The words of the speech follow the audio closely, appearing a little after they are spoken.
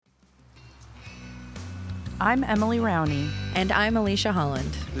I'm Emily Rowney. And I'm Alicia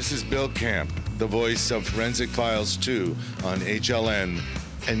Holland. This is Bill Camp, the voice of Forensic Files 2 on HLN,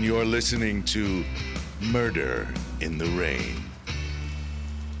 and you're listening to Murder in the Rain.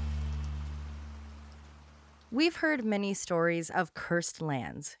 We've heard many stories of cursed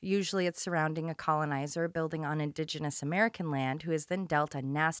lands. Usually it's surrounding a colonizer building on indigenous American land who is then dealt a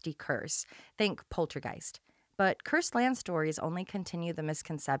nasty curse. Think poltergeist. But cursed land stories only continue the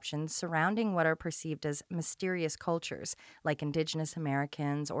misconceptions surrounding what are perceived as mysterious cultures, like indigenous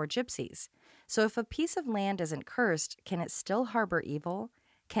Americans or gypsies. So if a piece of land isn't cursed, can it still harbor evil?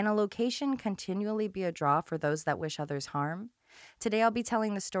 Can a location continually be a draw for those that wish others harm? Today I'll be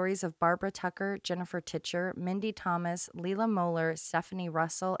telling the stories of Barbara Tucker, Jennifer Titcher, Mindy Thomas, Leila Moeller, Stephanie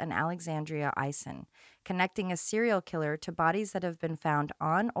Russell, and Alexandria Eisen, connecting a serial killer to bodies that have been found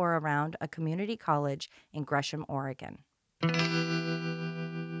on or around a community college in Gresham, Oregon.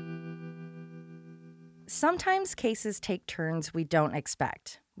 Sometimes cases take turns we don't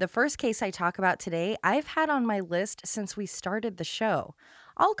expect. The first case I talk about today, I've had on my list since we started the show.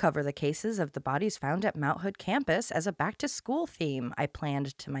 I'll cover the cases of the bodies found at Mount Hood campus as a back-to-school theme, I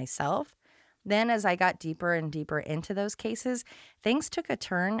planned to myself. Then as I got deeper and deeper into those cases, things took a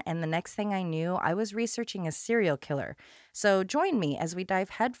turn, and the next thing I knew, I was researching a serial killer. So join me as we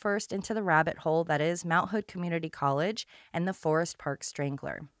dive headfirst into the rabbit hole that is Mount Hood Community College and the Forest Park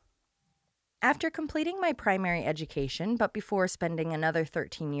Strangler. After completing my primary education, but before spending another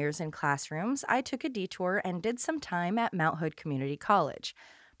 13 years in classrooms, I took a detour and did some time at Mount Hood Community College.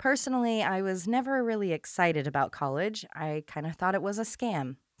 Personally, I was never really excited about college. I kind of thought it was a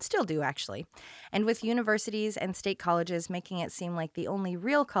scam. Still do, actually. And with universities and state colleges making it seem like the only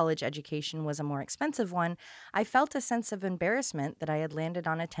real college education was a more expensive one, I felt a sense of embarrassment that I had landed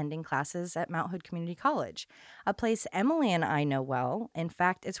on attending classes at Mount Hood Community College, a place Emily and I know well. In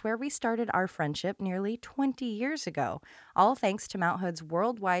fact, it's where we started our friendship nearly 20 years ago, all thanks to Mount Hood's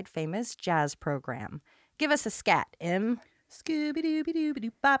worldwide famous jazz program. Give us a scat, Em.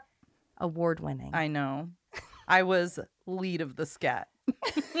 Scooby-Dooby-Dooby-Doo-Bop. Award-winning. I know. I was lead of the scat.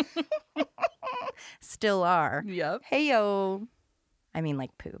 Still are. Yep. Heyo. I mean,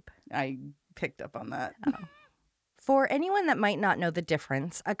 like poop. I picked up on that. Oh. For anyone that might not know the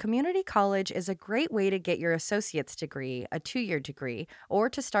difference, a community college is a great way to get your associate's degree, a 2-year degree, or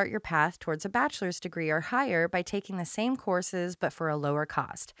to start your path towards a bachelor's degree or higher by taking the same courses but for a lower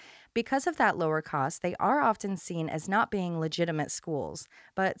cost. Because of that lower cost, they are often seen as not being legitimate schools.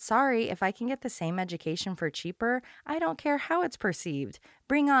 But sorry, if I can get the same education for cheaper, I don't care how it's perceived.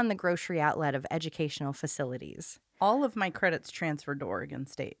 Bring on the grocery outlet of educational facilities. All of my credits transferred to Oregon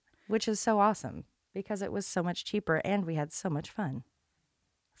State. Which is so awesome, because it was so much cheaper and we had so much fun.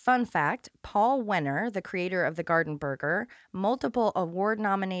 Fun fact, Paul Wenner, the creator of the Garden Burger, multiple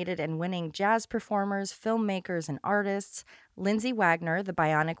award-nominated and winning jazz performers, filmmakers, and artists, Lindsay Wagner, the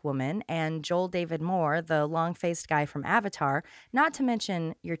Bionic Woman, and Joel David Moore, the long-faced guy from Avatar, not to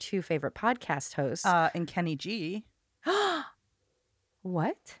mention your two favorite podcast hosts. And Kenny G.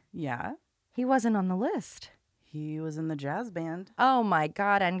 What? Yeah. He wasn't on the list. He was in the jazz band. Oh my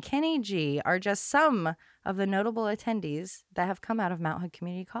God, and Kenny G are just some of the notable attendees that have come out of Mount Hood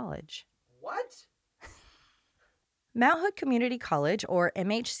Community College. What? Mount Hood Community College, or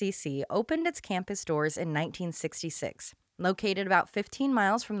MHCC, opened its campus doors in 1966. Located about 15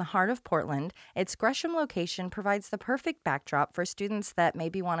 miles from the heart of Portland, its Gresham location provides the perfect backdrop for students that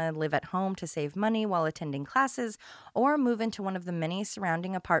maybe want to live at home to save money while attending classes or move into one of the many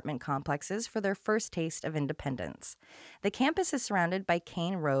surrounding apartment complexes for their first taste of independence. The campus is surrounded by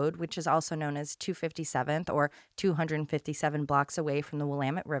Kane Road, which is also known as 257th or 257 blocks away from the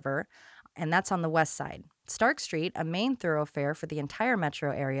Willamette River, and that's on the west side. Stark Street, a main thoroughfare for the entire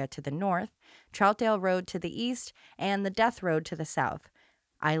metro area to the north, Troutdale Road to the east, and the Death Road to the south.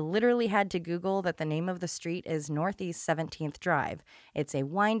 I literally had to Google that the name of the street is Northeast 17th Drive. It's a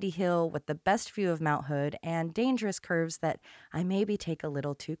windy hill with the best view of Mount Hood and dangerous curves that I maybe take a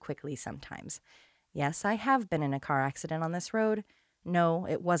little too quickly sometimes. Yes, I have been in a car accident on this road. No,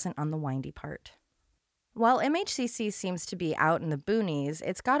 it wasn't on the windy part. While MHCC seems to be out in the boonies,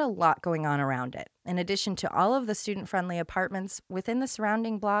 it's got a lot going on around it. In addition to all of the student-friendly apartments, within the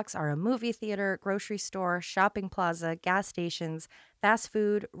surrounding blocks are a movie theater, grocery store, shopping plaza, gas stations, fast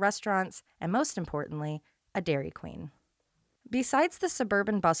food, restaurants, and most importantly, a Dairy Queen. Besides the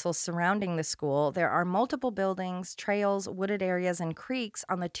suburban bustle surrounding the school, there are multiple buildings, trails, wooded areas, and creeks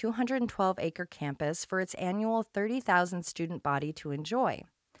on the 212-acre campus for its annual 30,000 student body to enjoy.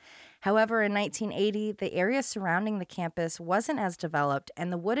 However, in 1980, the area surrounding the campus wasn't as developed,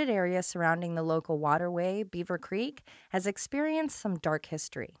 and the wooded area surrounding the local waterway, Beaver Creek, has experienced some dark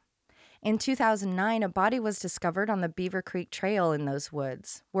history. In 2009, a body was discovered on the Beaver Creek Trail in those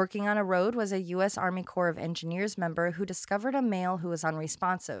woods. Working on a road was a U.S. Army Corps of Engineers member who discovered a male who was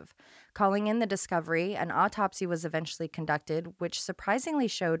unresponsive. Calling in the discovery, an autopsy was eventually conducted, which surprisingly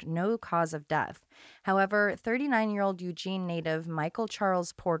showed no cause of death. However, 39-year-old Eugene native Michael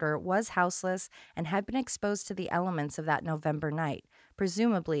Charles Porter was houseless and had been exposed to the elements of that November night,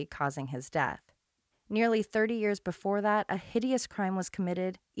 presumably causing his death. Nearly 30 years before that, a hideous crime was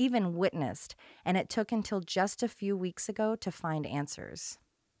committed, even witnessed, and it took until just a few weeks ago to find answers.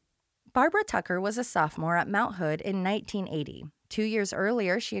 Barbara Tucker was a sophomore at Mount Hood in 1980. 2 years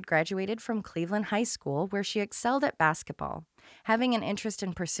earlier, she had graduated from Cleveland High School, where she excelled at basketball. Having an interest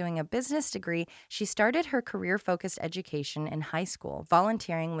in pursuing a business degree, she started her career-focused education in high school,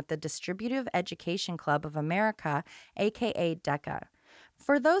 volunteering with the Distributive Education Club of America, aka DECA.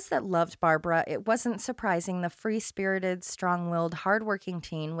 For those that loved Barbara, it wasn't surprising the free-spirited, strong-willed, hardworking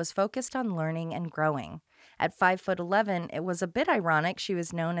teen was focused on learning and growing. At 5'11", it was a bit ironic she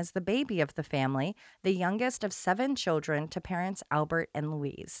was known as the baby of the family, the youngest of 7 children to parents Albert and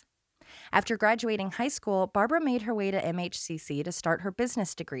Louise. After graduating high school, Barbara made her way to MHCC to start her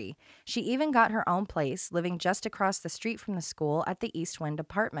business degree. She even got her own place, living just across the street from the school at the East Wind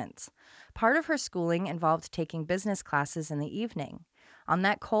Apartments. Part of her schooling involved taking business classes in the evening. On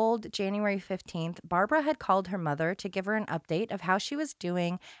that cold January 15th, Barbara had called her mother to give her an update of how she was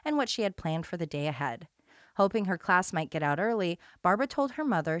doing and what she had planned for the day ahead. Hoping her class might get out early, Barbara told her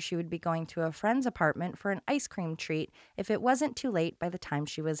mother she would be going to a friend's apartment for an ice cream treat if it wasn't too late by the time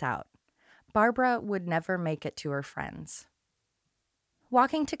she was out. Barbara would never make it to her friends.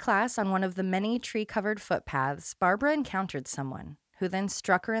 Walking to class on one of the many tree-covered footpaths, Barbara encountered someone, who then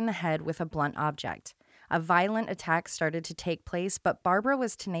struck her in the head with a blunt object. A violent attack started to take place, but Barbara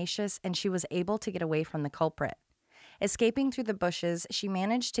was tenacious and she was able to get away from the culprit. Escaping through the bushes, she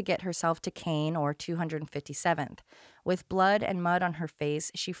managed to get herself to Kane, or 257th. With blood and mud on her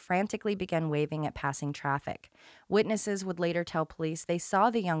face, she frantically began waving at passing traffic. Witnesses would later tell police they saw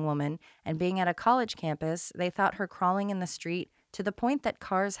the young woman, and being at a college campus, they thought her crawling in the street to the point that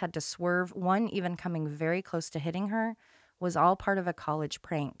cars had to swerve, one even coming very close to hitting her, was all part of a college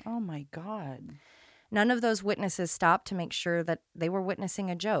prank. Oh my God. None of those witnesses stopped to make sure that they were witnessing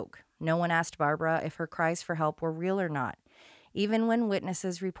a joke. No one asked Barbara if her cries for help were real or not. Even when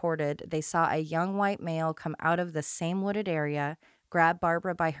witnesses reported they saw a young white male come out of the same wooded area, grab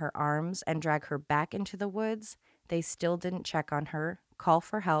Barbara by her arms, and drag her back into the woods, they still didn't check on her, call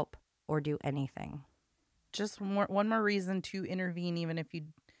for help, or do anything. Just one more reason to intervene, even if you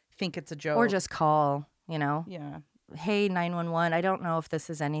think it's a joke. Or just call, Yeah. Hey, 911, I don't know if this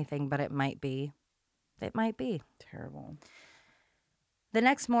is anything, but it might be. It might be. Terrible. The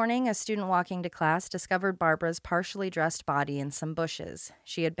next morning, a student walking to class discovered Barbara's partially dressed body in some bushes.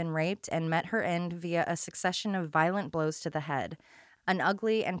 She had been raped and met her end via a succession of violent blows to the head, an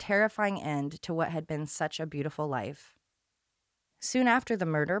ugly and terrifying end to what had been such a beautiful life. Soon after the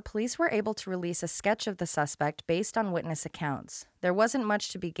murder, police were able to release a sketch of the suspect based on witness accounts. There wasn't much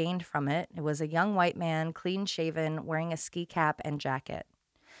to be gained from it. It was a young white man, clean-shaven, wearing a ski cap and jacket.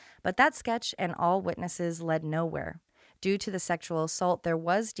 But that sketch and all witnesses led nowhere. Due to the sexual assault, there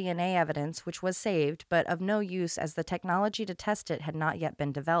was DNA evidence which was saved, but of no use as the technology to test it had not yet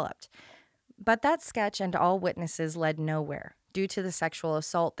been developed. But that sketch and all witnesses led nowhere. Due to the sexual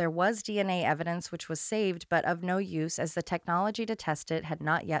assault, there was DNA evidence which was saved, but of no use as the technology to test it had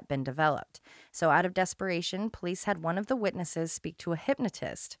not yet been developed. So out of desperation, police had one of the witnesses speak to a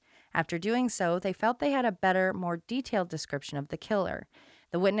hypnotist. After doing so, they felt they had a better, more detailed description of the killer.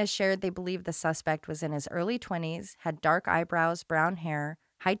 The witness shared they believed the suspect was in his early 20s, had dark eyebrows, brown hair,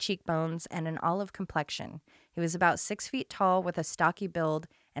 high cheekbones, and an olive complexion. He was about 6 feet tall with a stocky build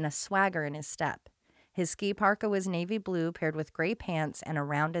and a swagger in his step. His ski parka was navy blue paired with gray pants and a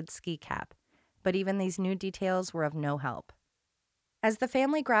rounded ski cap. But even these new details were of no help. As the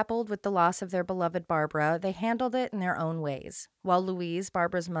family grappled with the loss of their beloved Barbara, they handled it in their own ways. While Louise,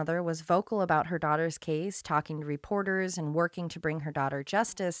 Barbara's mother, was vocal about her daughter's case, talking to reporters and working to bring her daughter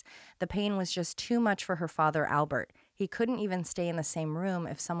justice, the pain was just too much for her father, Albert. He couldn't even stay in the same room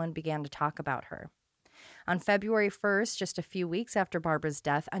if someone began to talk about her. On February 1st, just a few weeks after Barbara's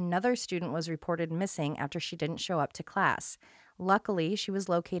death, another student was reported missing after she didn't show up to class. Luckily, she was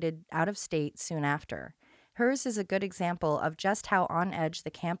located out of state soon after. Hers is a good example of just how on edge the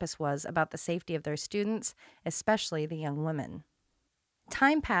campus was about the safety of their students, especially the young women.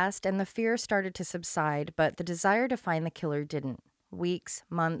 Time passed and the fear started to subside, but the desire to find the killer didn't. Weeks,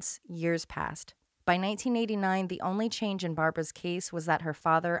 months, years passed. By 1989, the only change in Barbara's case was that her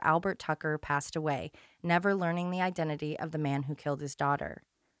father, Albert Tucker, passed away, never learning the identity of the man who killed his daughter.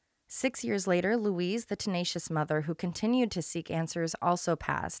 6 years later, Louise, the tenacious mother who continued to seek answers, also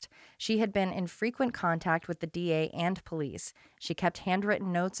passed. She had been in frequent contact with the DA and police. She kept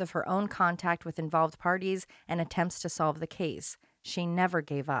handwritten notes of her own contact with involved parties and attempts to solve the case. She never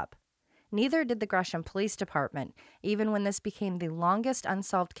gave up. Neither did the Gresham Police Department. Even when this became the longest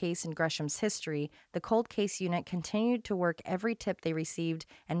unsolved case in Gresham's history, the cold case unit continued to work every tip they received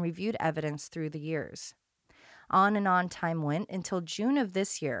and reviewed evidence through the years. On and on time went until June of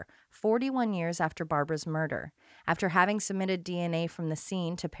this year, 41 years after Barbara's murder. After having submitted DNA from the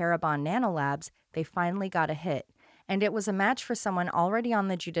scene to Parabon Nanolabs, they finally got a hit. And it was a match for someone already on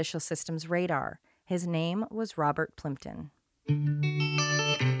the judicial system's radar. His name was Robert Plimpton.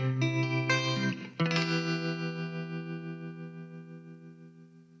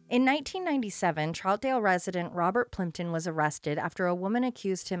 In 1997, Troutdale resident Robert Plimpton was arrested after a woman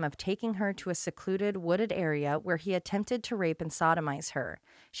accused him of taking her to a secluded, wooded area where he attempted to rape and sodomize her.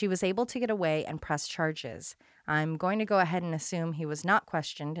 She was able to get away and press charges. I'm going to go ahead and assume he was not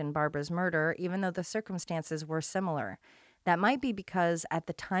questioned in Barbara's murder, even though the circumstances were similar. That might be because at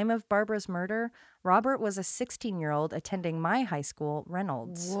the time of Barbara's murder, Robert was a 16-year-old attending my high school,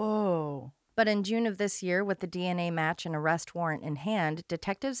 Reynolds. Whoa. But in June of this year, with the DNA match and arrest warrant in hand,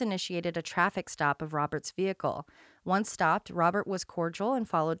 detectives initiated a traffic stop of Robert's vehicle. Once stopped, Robert was cordial and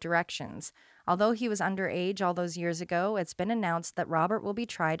followed directions. Although he was underage all those years ago, it's been announced that Robert will be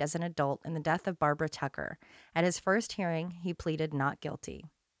tried as an adult in the death of Barbara Tucker. At his first hearing, he pleaded not guilty.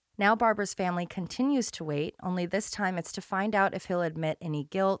 Now Barbara's family continues to wait, only this time it's to find out if he'll admit any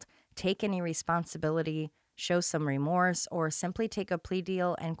guilt, take any responsibility, show some remorse, or simply take a plea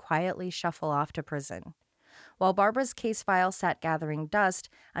deal and quietly shuffle off to prison. While Barbara's case file sat gathering dust,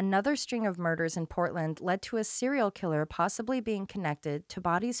 another string of murders in Portland led to a serial killer possibly being connected to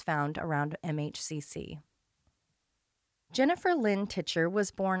bodies found around MHCC. Jennifer Lynn Titcher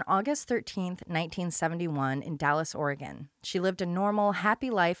was born August 13, 1971, in Dallas, Oregon. She lived a normal, happy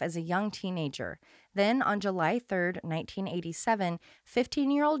life as a young teenager. Then, on July 3, 1987,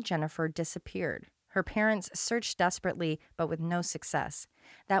 15-year-old Jennifer disappeared. Her parents searched desperately, but with no success.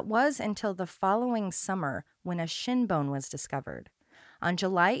 That was until the following summer when a shin bone was discovered. On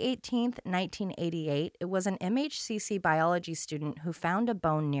July 18, 1988, it was an MHCC biology student who found a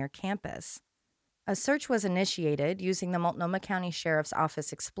bone near campus. A search was initiated using the Multnomah County Sheriff's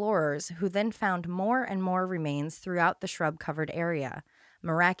Office explorers, who then found more and more remains throughout the shrub-covered area.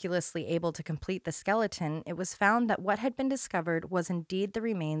 Miraculously able to complete the skeleton, it was found that what had been discovered was indeed the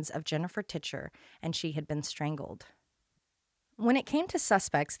remains of Jennifer Titcher, and she had been strangled. When it came to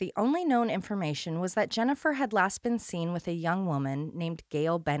suspects, the only known information was that Jennifer had last been seen with a young woman named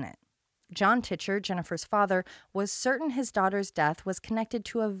Gail Bennett. John Titcher, Jennifer's father, was certain his daughter's death was connected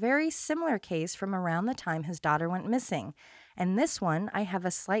to a very similar case from around the time his daughter went missing, and this one I have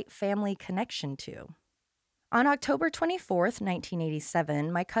a slight family connection to. On October 24,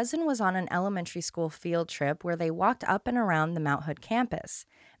 1987, my cousin was on an elementary school field trip where they walked up and around the Mount Hood campus,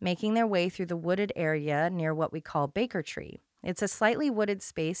 making their way through the wooded area near what we call Baker Tree. It's a slightly wooded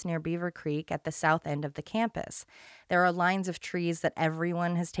space near Beaver Creek at the south end of the campus. There are lines of trees that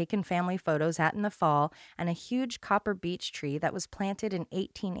everyone has taken family photos at in the fall, and a huge copper beech tree that was planted in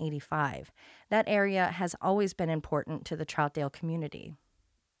 1885. That area has always been important to the Troutdale community.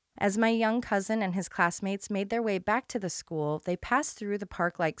 As my young cousin and his classmates made their way back to the school, they passed through the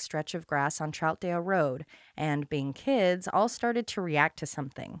park-like stretch of grass on Troutdale Road, and, being kids, all started to react to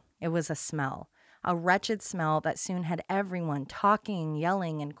something. It was a smell. A wretched smell that soon had everyone talking,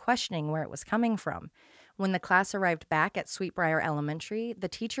 yelling, and questioning where it was coming from. When the class arrived back at Sweetbriar Elementary, the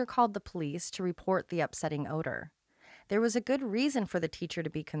teacher called the police to report the upsetting odor. There was a good reason for the teacher to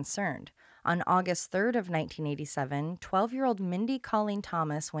be concerned. On August 3rd of 1987, 12-year-old Mindy Colleen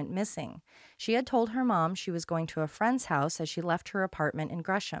Thomas went missing. She had told her mom she was going to a friend's house as she left her apartment in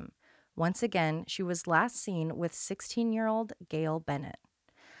Gresham. Once again, she was last seen with 16-year-old Gail Bennett.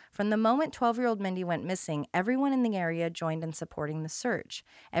 From the moment 12-year-old Mindy went missing, everyone in the area joined in supporting the search.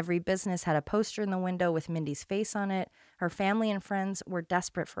 Every business had a poster in the window with Mindy's face on it. Her family and friends were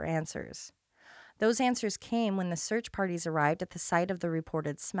desperate for answers. Those answers came when the search parties arrived at the site of the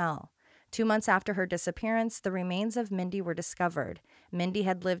reported smell. 2 months after her disappearance, the remains of Mindy were discovered. Mindy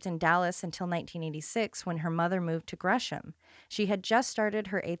had lived in Dallas until 1986 when her mother moved to Gresham. She had just started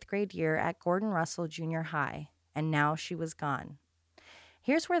her 8th grade year at Gordon Russell Junior High, and now she was gone.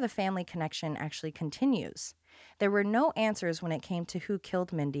 Here's where the family connection actually continues. There were no answers when it came to who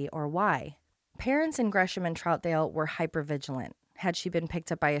killed Mindy or why. Parents in Gresham and Troutdale were hypervigilant. Had she been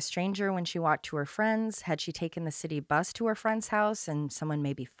picked up by a stranger when she walked to her friends? Had she taken the city bus to her friend's house and someone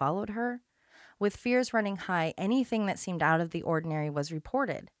maybe followed her? With fears running high, anything that seemed out of the ordinary was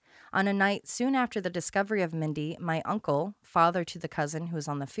reported. On a night soon after the discovery of Mindy, my uncle, father to the cousin who was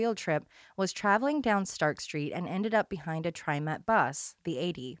on the field trip, was traveling down Stark Street and ended up behind a TriMet bus, the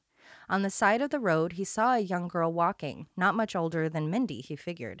 80. On the side of the road, he saw a young girl walking, not much older than Mindy, he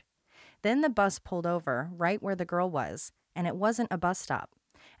figured. Then the bus pulled over, right where the girl was, and it wasn't a bus stop.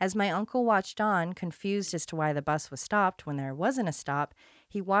 As my uncle watched on, confused as to why the bus was stopped when there wasn't a stop,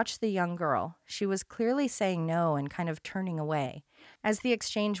 he watched the young girl. She was clearly saying no and kind of turning away. As the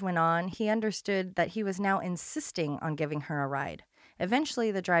exchange went on, he understood that he was now insisting on giving her a ride.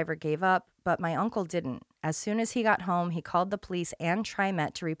 Eventually, the driver gave up, but my uncle didn't. As soon as he got home, he called the police and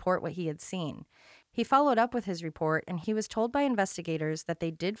TriMet to report what he had seen. He followed up with his report, and he was told by investigators that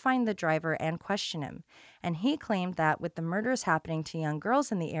they did find the driver and question him. And he claimed that with the murders happening to young girls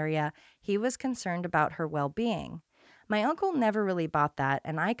in the area, he was concerned about her well-being. My uncle never really bought that,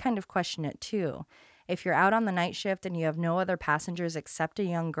 and I kind of question it too. If you're out on the night shift and you have no other passengers except a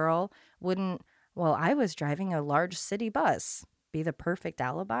young girl, wouldn't, well, I was driving a large city bus, be the perfect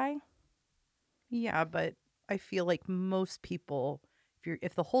alibi? Yeah, but I feel like most people,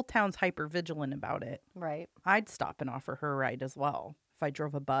 if the whole town's hyper vigilant about it, Right. I'd stop and offer her a ride as well if I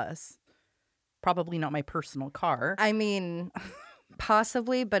drove a bus. Probably not my personal car. I mean,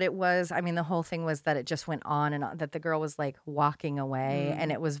 possibly, but it was, the whole thing was that it just went on and on, that the girl was like walking away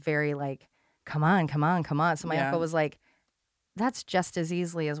and it was very like, come on, come on, come on. So my uncle was like, that's just as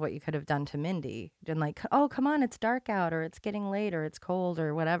easily as what you could have done to Mindy. And like, oh, come on, it's dark out or it's getting late or it's cold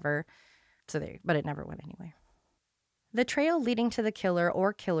or whatever. But it never went anywhere. The trail leading to the killer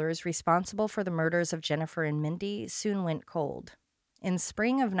or killers responsible for the murders of Jennifer and Mindy soon went cold. In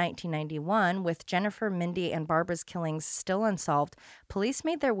spring of 1991, with Jennifer, Mindy, and Barbara's killings still unsolved, police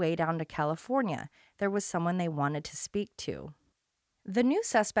made their way down to California. There was someone they wanted to speak to. The new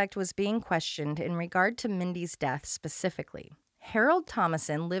suspect was being questioned in regard to Mindy's death specifically. Harold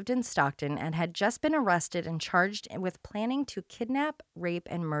Thomason lived in Stockton and had just been arrested and charged with planning to kidnap, rape,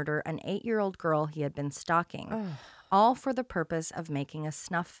 and murder an 8-year-old girl he had been stalking, all for the purpose of making a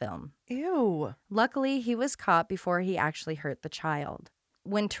snuff film. Ew. Luckily, he was caught before he actually hurt the child.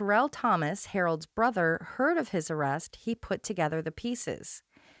 When Terrell Thomas, Harold's brother, heard of his arrest, he put together the pieces.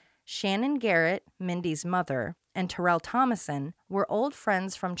 Shannon Garrett, Mindy's mother, and Terrell Thomason were old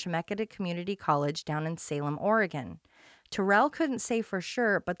friends from Chemeketa Community College down in Salem, Oregon. Terrell couldn't say for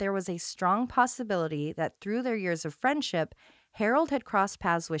sure, but there was a strong possibility that through their years of friendship, Harold had crossed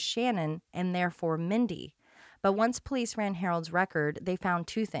paths with Shannon and therefore Mindy. But once police ran Harold's record, they found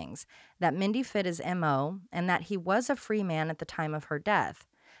two things: that Mindy fit his MO and that he was a free man at the time of her death.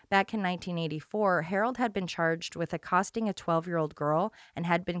 Back in 1984, Harold had been charged with accosting a 12-year-old girl and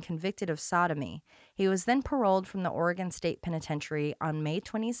had been convicted of sodomy. He was then paroled from the Oregon State Penitentiary on May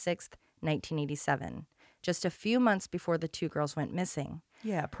 26, 1987, just a few months before the two girls went missing.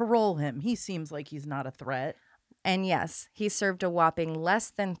 Yeah, parole him. He seems like he's not a threat. And yes, he served a whopping less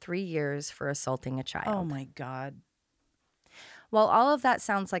than 3 years for assaulting a child. Oh my God. While all of that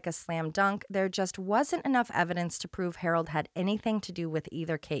sounds like a slam dunk, there just wasn't enough evidence to prove Harold had anything to do with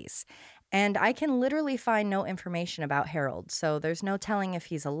either case. And I can literally find no information about Harold, so there's no telling if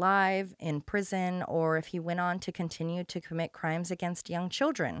he's alive, in prison, or if he went on to continue to commit crimes against young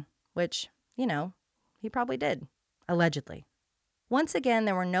children, which, he probably did, allegedly. Once again,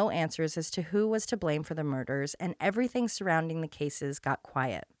 there were no answers as to who was to blame for the murders, and everything surrounding the cases got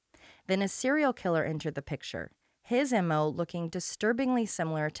quiet. Then a serial killer entered the picture, his MO looking disturbingly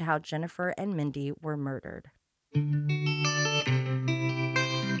similar to how Jennifer and Mindy were murdered.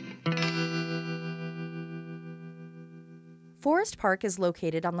 Forest Park is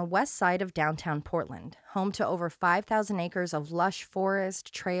located on the west side of downtown Portland, home to over 5,000 acres of lush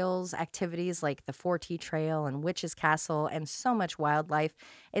forest, trails, activities like the 4T Trail and Witch's Castle, and so much wildlife.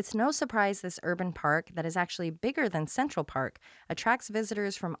 It's no surprise this urban park, that is actually bigger than Central Park, attracts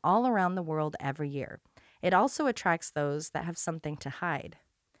visitors from all around the world every year. It also attracts those that have something to hide.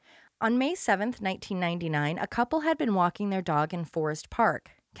 On May 7th, 1999, a couple had been walking their dog in Forest Park.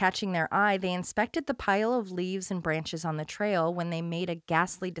 Catching their eye, they inspected the pile of leaves and branches on the trail when they made a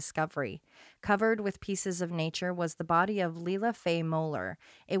ghastly discovery. Covered with pieces of nature was the body of Leila Faye Moeller.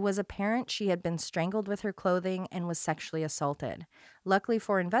 It was apparent she had been strangled with her clothing and was sexually assaulted. Luckily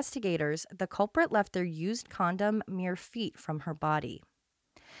for investigators, the culprit left their used condom mere feet from her body.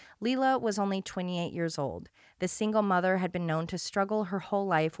 Leila was only 28 years old. The single mother had been known to struggle her whole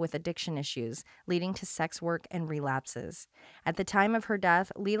life with addiction issues, leading to sex work and relapses. At the time of her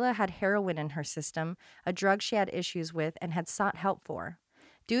death, Leila had heroin in her system, a drug she had issues with and had sought help for.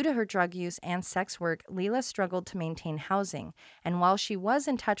 Due to her drug use and sex work, Leila struggled to maintain housing, and while she was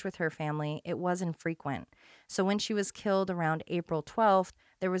in touch with her family, it was infrequent. So when she was killed around April 12th,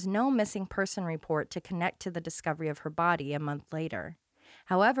 there was no missing person report to connect to the discovery of her body a month later.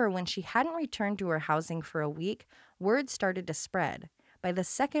 However, when she hadn't returned to her housing for a week, word started to spread. By the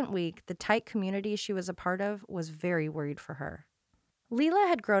second week, the tight community she was a part of was very worried for her. Leila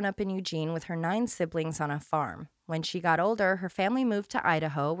had grown up in Eugene with her 9 siblings on a farm. When she got older, her family moved to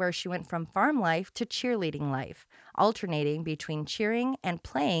Idaho, where she went from farm life to cheerleading life, alternating between cheering and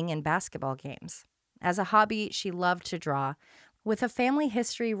playing in basketball games. As a hobby, she loved to draw. With a family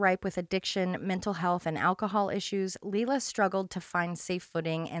history ripe with addiction, mental health, and alcohol issues, Leila struggled to find safe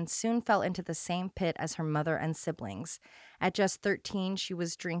footing and soon fell into the same pit as her mother and siblings. At just 13, she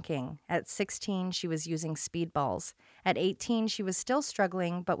was drinking. At 16, she was using speedballs. At 18, she was still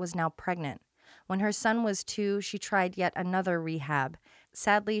struggling but was now pregnant. When her son was 2, she tried yet another rehab.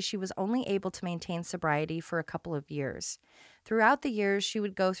 Sadly, she was only able to maintain sobriety for a couple of years. Throughout the years, she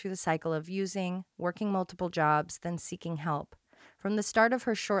would go through the cycle of using, working multiple jobs, then seeking help. From the start of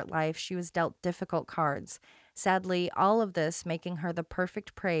her short life, she was dealt difficult cards. Sadly, all of this making her the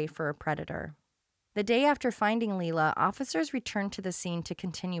perfect prey for a predator. The day after finding Leila, officers returned to the scene to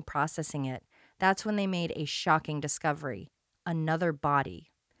continue processing it. That's when they made a shocking discovery: another body.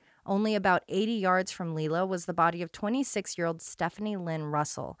 Only about 80 yards from Leila was the body of 26-year-old Stephanie Lynn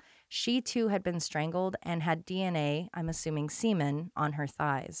Russell. She too had been strangled and had DNA, I'm assuming semen, on her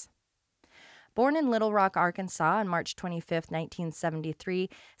thighs. Born in Little Rock, Arkansas on March 25, 1973,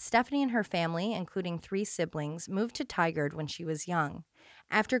 Stephanie and her family, including 3 siblings, moved to Tigard when she was young.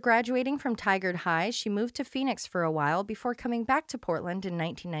 After graduating from Tigard High, she moved to Phoenix for a while before coming back to Portland in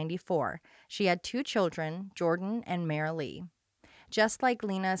 1994. She had 2 children, Jordan and Mara Lee. Just like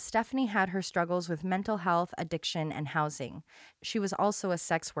Lena, Stephanie had her struggles with mental health, addiction, and housing. She was also a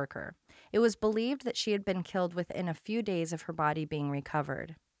sex worker. It was believed that she had been killed within a few days of her body being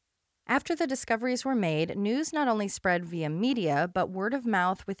recovered. After the discoveries were made, news not only spread via media, but word of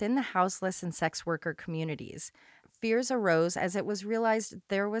mouth within the houseless and sex worker communities. Fears arose as it was realized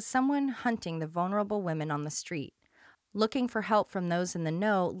there was someone hunting the vulnerable women on the street. Looking for help from those in the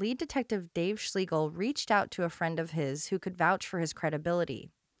know, lead detective Dave Schlegel reached out to a friend of his who could vouch for his credibility.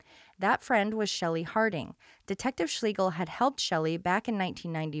 That friend was Shelley Harding. Detective Schlegel had helped Shelley back in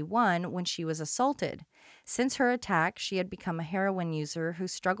 1991 when she was assaulted. Since her attack, she had become a heroin user who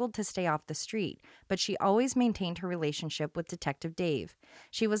struggled to stay off the street, but she always maintained her relationship with Detective Dave.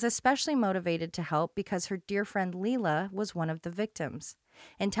 She was especially motivated to help because her dear friend Leila was one of the victims.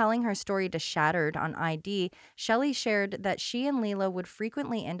 In telling her story to Shattered on ID, Shelley shared that she and Leila would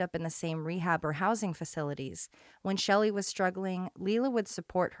frequently end up in the same rehab or housing facilities. When Shelley was struggling, Leila would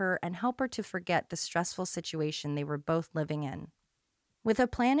support her and help her to forget the stressful situation they were both living in. With a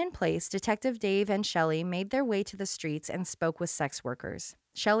plan in place, Detective Dave and Shelley made their way to the streets and spoke with sex workers.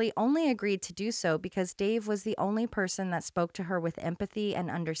 Shelley only agreed to do so because Dave was the only person that spoke to her with empathy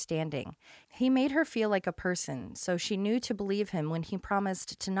and understanding. He made her feel like a person, so she knew to believe him when he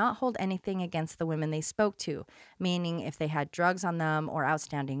promised to not hold anything against the women they spoke to, meaning if they had drugs on them or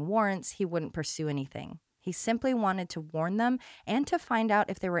outstanding warrants, he wouldn't pursue anything. He simply wanted to warn them and to find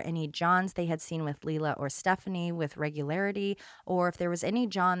out if there were any Johns they had seen with Leila or Stephanie with regularity, or if there was any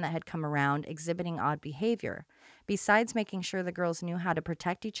John that had come around exhibiting odd behavior. Besides making sure the girls knew how to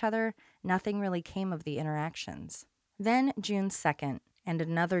protect each other, nothing really came of the interactions. Then June 2nd, and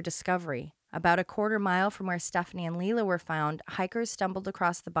another discovery. About a quarter mile from where Stephanie and Leila were found, hikers stumbled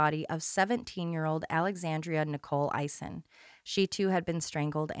across the body of 17-year-old Alexandria Nicole Eisen. She too had been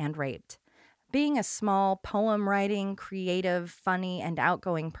strangled and raped. Being a small, poem-writing, creative, funny, and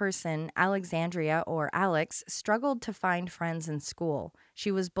outgoing person, Alexandria, or Alex, struggled to find friends in school.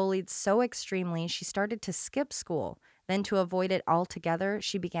 She was bullied so extremely she started to skip school. Then, to avoid it altogether,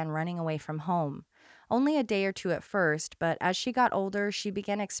 she began running away from home. Only a day or 2 at first, but as she got older, she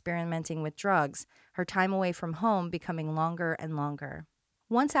began experimenting with drugs, her time away from home becoming longer and longer.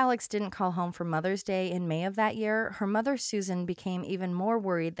 Once Alex didn't call home for Mother's Day in May of that year, her mother, Susan, became even more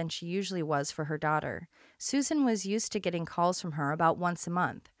worried than she usually was for her daughter. Susan was used to getting calls from her about once a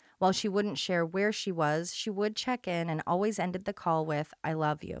month. While she wouldn't share where she was, she would check in and always ended the call with, "I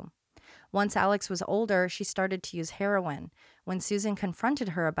love you." Once Alex was older, she started to use heroin. When Susan confronted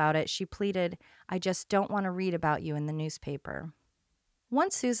her about it, she pleaded, "I just don't want to read about you in the newspaper."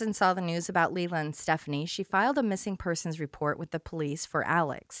 Once Susan saw the news about Leila and Stephanie, she filed a missing persons report with the police for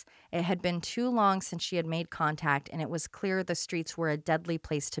Alex. It had been too long since she had made contact, and it was clear the streets were a deadly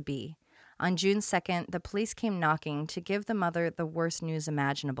place to be. On June 2nd, the police came knocking to give the mother the worst news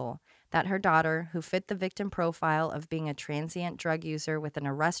imaginable, that her daughter, who fit the victim profile of being a transient drug user with an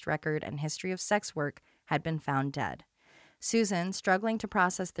arrest record and history of sex work, had been found dead. Susan, struggling to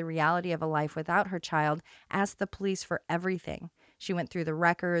process the reality of a life without her child, asked the police for everything. She went through the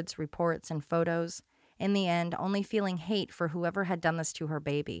records, reports, and photos. In the end, only feeling hate for whoever had done this to her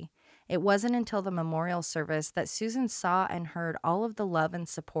baby. It wasn't until the memorial service that Susan saw and heard all of the love and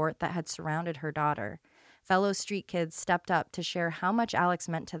support that had surrounded her daughter. Fellow street kids stepped up to share how much Alex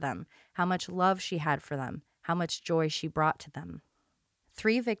meant to them, how much love she had for them, how much joy she brought to them.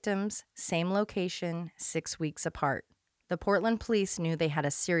 3 victims, same location, 6 weeks apart. The Portland police knew they had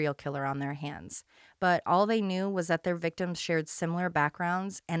a serial killer on their hands, but all they knew was that their victims shared similar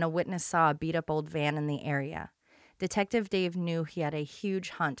backgrounds and a witness saw a beat-up old van in the area. Detective Dave knew he had a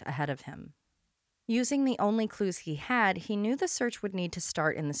huge hunt ahead of him. Using the only clues he had, he knew the search would need to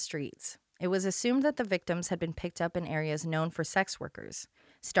start in the streets. It was assumed that the victims had been picked up in areas known for sex workers.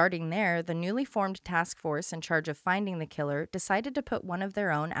 Starting there, the newly formed task force in charge of finding the killer decided to put one of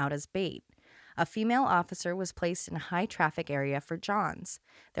their own out as bait. A female officer was placed in a high-traffic area for Johns.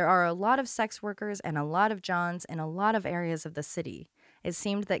 There are a lot of sex workers and a lot of Johns in a lot of areas of the city. It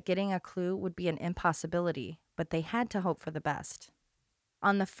seemed that getting a clue would be an impossibility, but they had to hope for the best.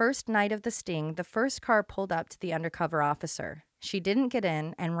 On the first night of the sting, the first car pulled up to the undercover officer. She didn't get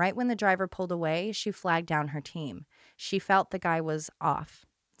in, and right when the driver pulled away, she flagged down her team. She felt the guy was off.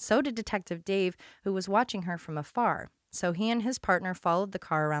 So did Detective Dave, who was watching her from afar. So he and his partner followed the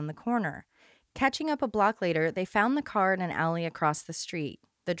car around the corner. Catching up a block later, they found the car in an alley across the street,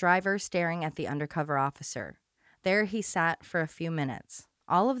 the driver staring at the undercover officer. There he sat for a few minutes.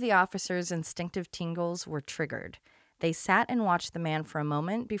 All of the officer's instinctive tingles were triggered. They sat and watched the man for a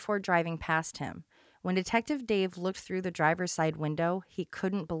moment before driving past him. When Detective Dave looked through the driver's side window, he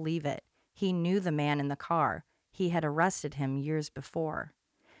couldn't believe it. He knew the man in the car. He had arrested him years before.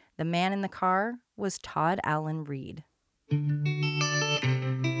 The man in the car was Todd Allen Reed.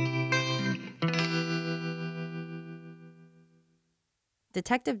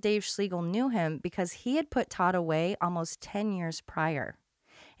 Detective Dave Schlegel knew him because he had put Todd away almost 10 years prior.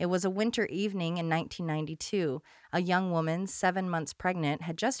 It was a winter evening in 1992. A young woman, 7 months pregnant,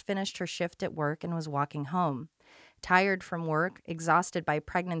 had just finished her shift at work and was walking home. Tired from work, exhausted by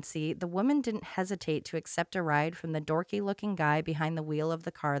pregnancy, the woman didn't hesitate to accept a ride from the dorky-looking guy behind the wheel of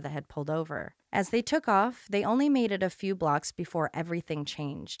the car that had pulled over. As they took off, they only made it a few blocks before everything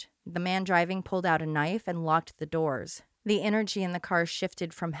changed. The man driving pulled out a knife and locked the doors. The energy in the car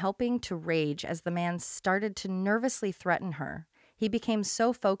shifted from helping to rage as the man started to nervously threaten her. He became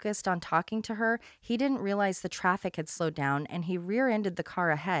so focused on talking to her, he didn't realize the traffic had slowed down and he rear-ended the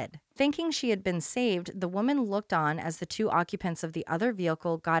car ahead. Thinking she had been saved, the woman looked on as the 2 occupants of the other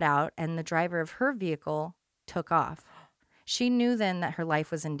vehicle got out and the driver of her vehicle took off. She knew then that her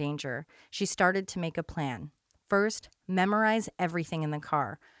life was in danger. She started to make a plan. First, memorize everything in the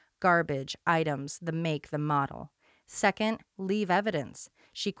car. Garbage, items, the make, the model. Second, leave evidence.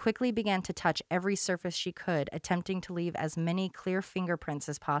 She quickly began to touch every surface she could, attempting to leave as many clear fingerprints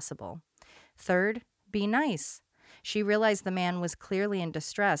as possible. Third, be nice. She realized the man was clearly in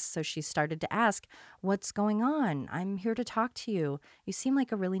distress, so she started to ask, "What's going on? I'm here to talk to you. You seem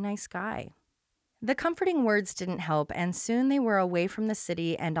like a really nice guy." The comforting words didn't help, and soon they were away from the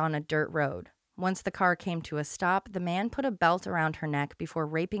city and on a dirt road. Once the car came to a stop, the man put a belt around her neck before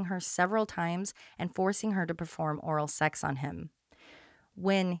raping her several times and forcing her to perform oral sex on him.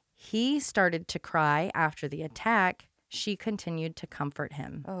 When he started to cry after the attack, she continued to comfort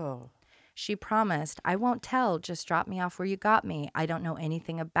him. Oh. She promised, "I won't tell, just drop me off where you got me. I don't know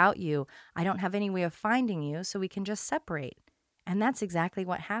anything about you. I don't have any way of finding you, so we can just separate." And that's exactly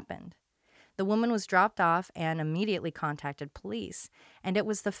what happened. The woman was dropped off and immediately contacted police, and it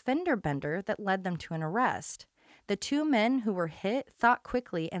was the fender bender that led them to an arrest. The 2 men who were hit thought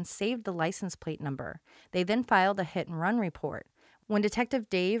quickly and saved the license plate number. They then filed a hit-and-run report. When Detective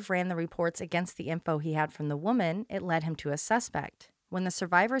Dave ran the reports against the info he had from the woman, it led him to a suspect. When the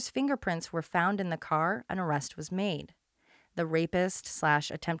survivor's fingerprints were found in the car, an arrest was made. The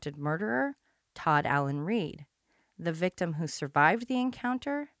rapist/attempted murderer, Todd Allen Reed. The victim who survived the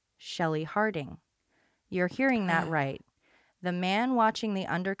encounter, Shelley Harding. You're hearing that right. The man watching the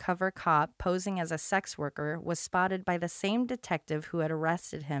undercover cop posing as a sex worker was spotted by the same detective who had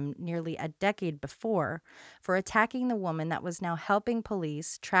arrested him nearly a decade before for attacking the woman that was now helping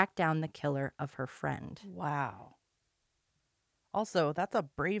police track down the killer of her friend. Wow. Also, that's a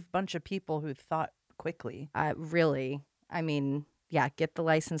brave bunch of people who thought quickly. Really. I mean, yeah, get the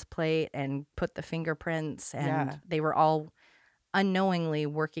license plate and put the fingerprints, and they were all unknowingly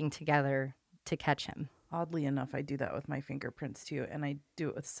working together to catch him. Oddly enough, I do that with my fingerprints too, and I do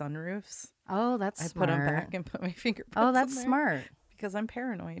it with sunroofs. Oh, that's I smart. put them back and put my fingerprints Oh, that's in there smart. because I'm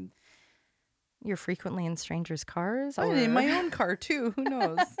paranoid. You're frequently in strangers' cars? Oh, Or in my own car too. Who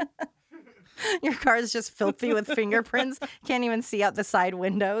knows? your car is just filthy with fingerprints. Can't even see out the side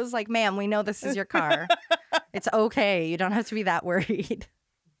windows. Like, ma'am, we know this is your car. It's okay. You don't have to be that worried.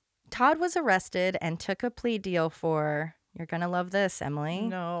 Todd was arrested and took a plea deal for, you're going to love this, Emily,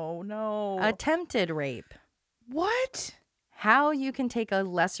 No. attempted rape. What? How you can take a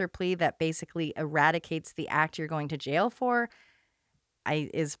lesser plea that basically eradicates the act you're going to jail for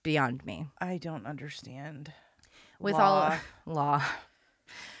is beyond me. I don't understand. With Law. law.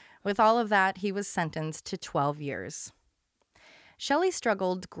 With all of that, he was sentenced to 12 years. Shelley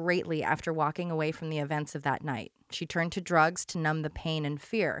struggled greatly after walking away from the events of that night. She turned to drugs to numb the pain and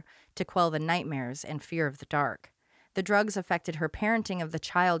fear, to quell the nightmares and fear of the dark. The drugs affected her parenting of the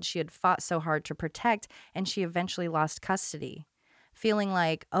child she had fought so hard to protect, and she eventually lost custody. Feeling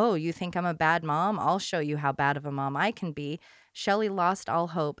like, oh, you think I'm a bad mom? I'll show you how bad of a mom I can be. Shelley lost all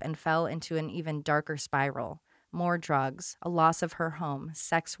hope and fell into an even darker spiral. More drugs, a loss of her home,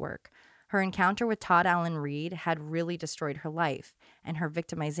 sex work. Her encounter with Todd Allen Reed had really destroyed her life, and her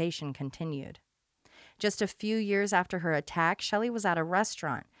victimization continued. Just a few years after her attack, Shelley was at a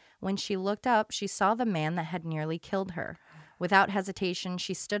restaurant. When she looked up, she saw the man that had nearly killed her. Without hesitation,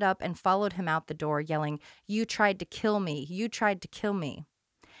 she stood up and followed him out the door, yelling, "You tried to kill me! You tried to kill me!"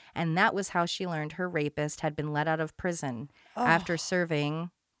 And that was how she learned her rapist had been let out of prison after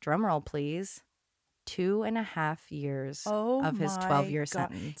serving, drumroll please, 2.5 years of his 12-year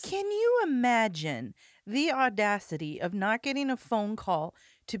sentence. Can you imagine the audacity of not getting a phone call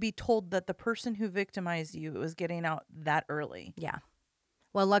to be told that the person who victimized you was getting out that early? Yeah.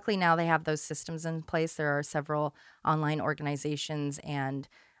 Well, luckily now they have those systems in place. There are several online organizations and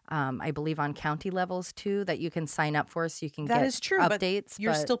I believe on county levels too that you can sign up for so you can That get is true, updates. but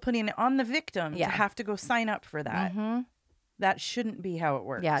you're still putting it on the victim Yeah. to have to go sign up for that. Mhm. That shouldn't be how it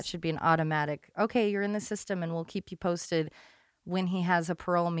works. Yeah, it should be an automatic, okay, you're in the system and we'll keep you posted when he has a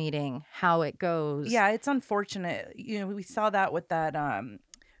parole meeting, how it goes. Yeah, it's unfortunate. You know, we saw that with that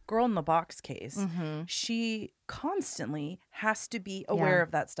girl in the box case. Mm-hmm. She constantly has to be aware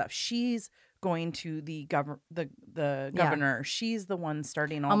of that stuff. She's going to the governor. She's the one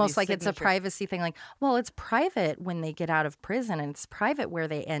starting all Almost these like it's a signatures. privacy thing. Like, well, it's private when they get out of prison and it's private where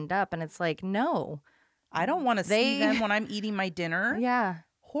they end up. And it's like, no. I don't want to see them when I'm eating my dinner. Yeah.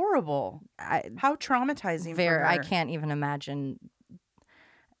 Horrible. How traumatizing for her. I can't even imagine.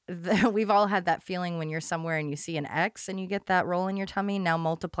 We've all had that feeling when you're somewhere and you see an X and you get that roll in your tummy. Now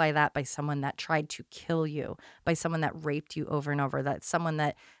multiply that by someone that tried to kill you, by someone that raped you over and over, that's someone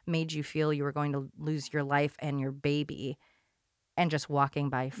that made you feel you were going to lose your life and your baby and just walking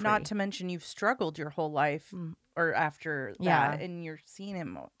by free. Not to mention you've struggled your whole life or after Yeah. that and you're seeing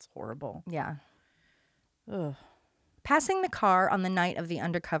him. Oh, it's horrible. Yeah. Ugh. Passing the car on the night of the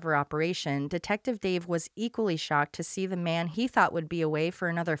undercover operation, Detective Dave was equally shocked to see the man he thought would be away for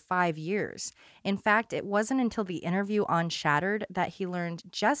another 5 years. In fact, it wasn't until the interview on Shattered that he learned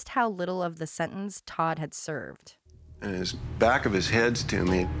just how little of the sentence Todd had served. And his back of his head's to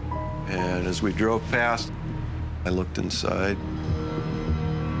me. And as we drove past, I looked inside.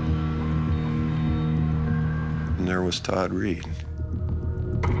 And there was Todd Reed.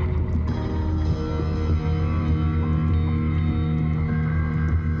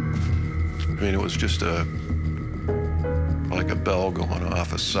 I mean, it was just like a bell going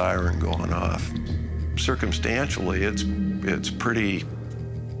off, a siren going off. Circumstantially, it's pretty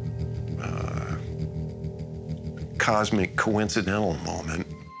cosmic, coincidental moment.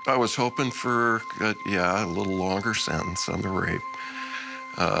 I was hoping for, a little longer sentence on the rape.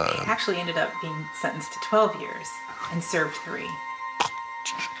 He actually ended up being sentenced to 12 years and served 3.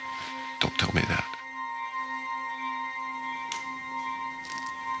 Don't tell me that.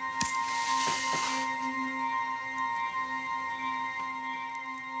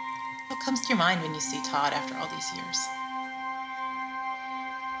 What comes to your mind when you see Todd after all these years?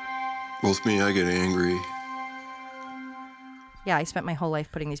 With me, I get angry. Yeah, I spent my whole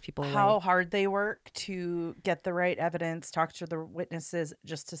life putting these people away. How hard they work to get the right evidence, talk to the witnesses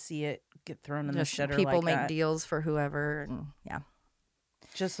just to see it get thrown in Just the shitter people like make that. deals for whoever, and yeah.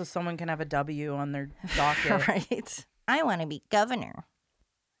 Just so someone can have a W on their docket. Right. I want to be governor.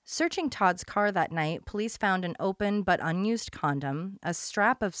 Searching Todd's car that night, police found an open but unused condom, a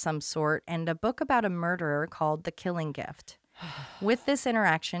strap of some sort, and a book about a murderer called The Killing Gift. With this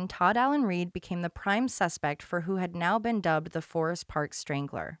interaction, Todd Allen Reed became the prime suspect for who had now been dubbed the Forest Park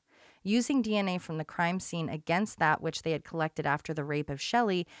Strangler. Using DNA from the crime scene against that which they had collected after the rape of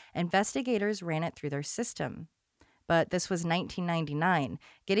Shelley, investigators ran it through their system. But this was 1999.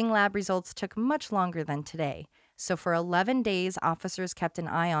 Getting lab results took much longer than today. So for 11 days, officers kept an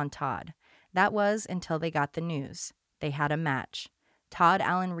eye on Todd. That was until they got the news. They had a match. Todd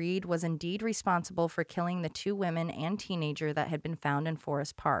Allen Reed was indeed responsible for killing the 2 women and teenager that had been found in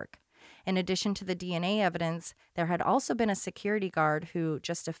Forest Park. In addition to the DNA evidence, there had also been a security guard who,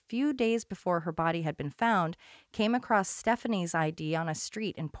 just a few days before her body had been found, came across Stephanie's ID on a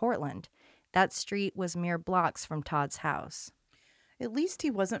street in Portland. That street was mere blocks from Todd's house. At least he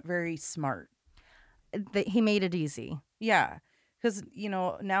wasn't very smart. He made it easy. Yeah. Because,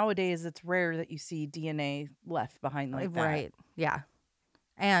 nowadays it's rare that you see DNA left behind like that. Right. Yeah.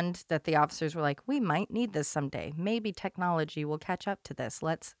 And that the officers were like, we might need this someday. Maybe technology will catch up to this.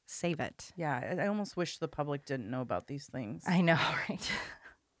 Let's save it. Yeah. I almost wish the public didn't know about these things. I know, right?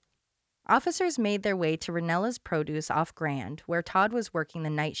 Officers made their way to Ranella's Produce off Grand, where Todd was working the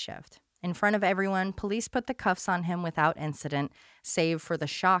night shift. In front of everyone, police put the cuffs on him without incident, save for the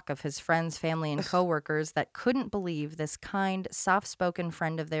shock of his friends, family, and coworkers that couldn't believe this kind, soft-spoken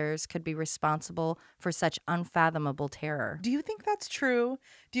friend of theirs could be responsible for such unfathomable terror. Do you think that's true?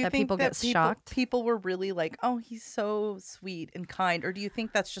 Do you That think people that get shocked? people were really like, oh, he's so sweet and kind? Or do you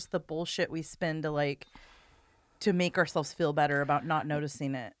think that's just the bullshit we spin to make ourselves feel better about not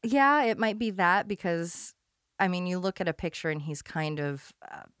noticing it? Yeah, it might be that because, you look at a picture and he's kind of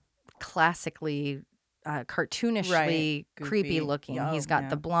classically, cartoonishly Right. creepy Goofy. looking. Oh, He's got yeah.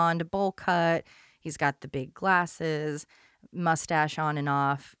 the blonde bowl cut. He's got the big glasses, mustache on and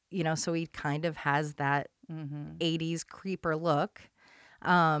off, so he kind of has that Mm-hmm. 80s creeper look.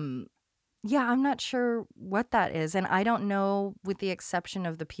 Yeah, I'm not sure what that is. And I don't know, with the exception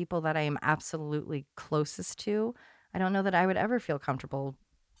of the people that I am absolutely closest to, I don't know that I would ever feel comfortable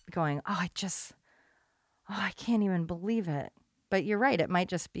going, I can't even believe it. But you're right. It might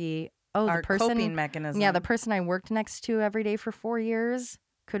just be, the Our person, coping mechanism. yeah, the person I worked next to every day for 4 years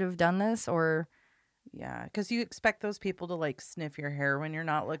could have done this, or Yeah, because you expect those people to sniff your hair when you're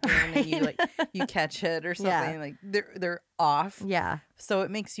not looking, and you you catch it or something. Yeah. They're off. yeah, So it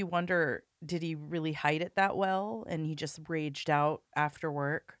makes you wonder: did he really hide it that well, and he just raged out after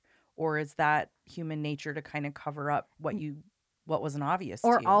work, or is that human nature to kind of cover up what wasn't obvious?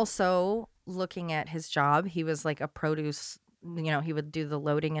 or to you? also looking at his job, he was like a produce. He would do the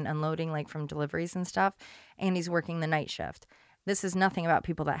loading and unloading from deliveries and stuff, and he's working the night shift. This is nothing about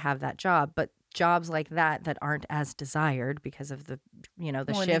people that have that job, but jobs like that aren't as desired because of the the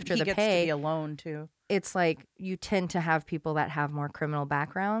Well, and shift or he the gets pay. to be alone too. It's like you tend to have people that have more criminal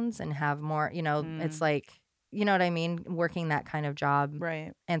backgrounds and have more, it's like, you know what I mean, working that kind of job.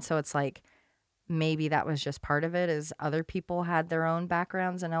 Right. And so it's like maybe that was just part of it, is other people had their own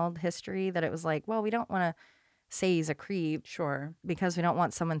backgrounds and old history, that it was like, well, we don't want to say he's a creep Sure. because we don't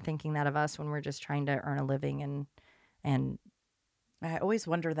want someone thinking that of us when we're just trying to earn a living and I always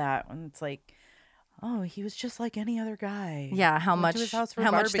wonder that when it's like, oh, he was just like any other guy. yeah, how Went to much his house for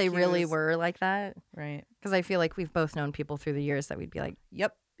they really barbecues. were like that. Right. Because I feel like we've both known people through the years that we'd be like,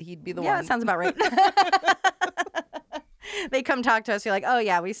 Yep. He'd be the yeah, one. that sounds about right. They come talk to us. You're like, oh,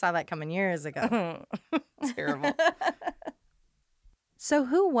 yeah, we saw that coming years ago. Terrible. So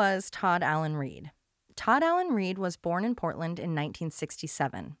who was Todd Allen Reed? Todd Allen Reed was born in Portland in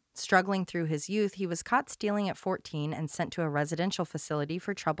 1967. Struggling through his youth, he was caught stealing at 14 and sent to a residential facility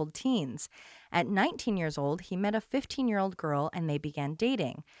for troubled teens. At 19 years old, he met a 15-year-old girl and they began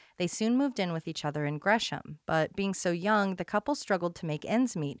dating. They soon moved in with each other in Gresham, but being so young, the couple struggled to make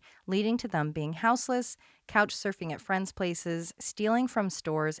ends meet, leading to them being houseless, couch surfing at friends' places, stealing from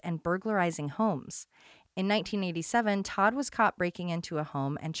stores, and burglarizing homes. In 1987, Todd was caught breaking into a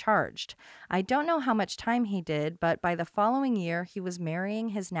home and charged. I don't know how much time he did, but by the following year, he was marrying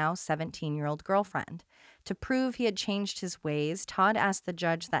his now 17-year-old girlfriend. To prove he had changed his ways, Todd asked the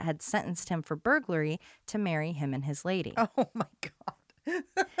judge that had sentenced him for burglary to marry him and his lady. Oh my God.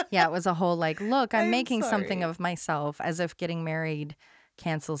 Yeah, it was a whole look, I'm I'm making something sorry. of myself, as if getting married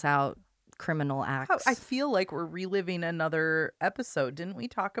cancels out criminal acts. I feel like we're reliving another episode. Didn't we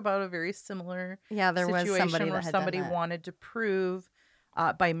talk about a very similar Yeah, there was situation somebody where that had done somebody that. wanted to prove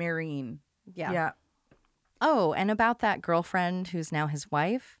by marrying? Yeah. Oh, and about that girlfriend who's now his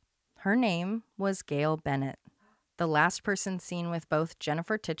wife, her name was Gail Bennett, the last person seen with both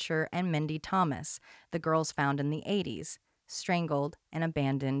Jennifer Titcher and Mindy Thomas, the girls found in the 80s, strangled and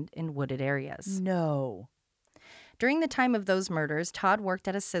abandoned in wooded areas. No. During the time of those murders, Todd worked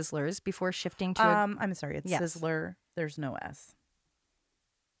at a Sizzler's before shifting to I'm sorry. It's Yes. Sizzler. There's no S.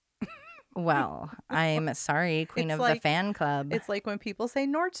 Well, I'm sorry, Queen It's of the like Fan Club. It's like when people say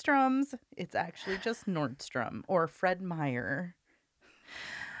Nordstrom's, it's actually just Nordstrom or Fred Meyer.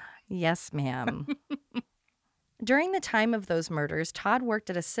 Yes, ma'am. During the time of those murders, Todd worked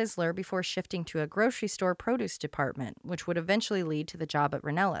at a Sizzler before shifting to a grocery store produce department, which would eventually lead to the job at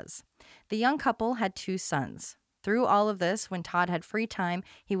Ranella's. The young couple had 2 sons. Through all of this, when Todd had free time,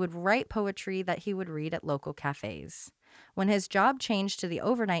 he would write poetry that he would read at local cafes. When his job changed to the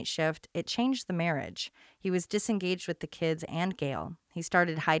overnight shift, it changed the marriage. He was disengaged with the kids and Gail. He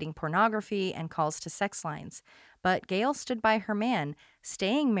started hiding pornography and calls to sex lines. But Gail stood by her man,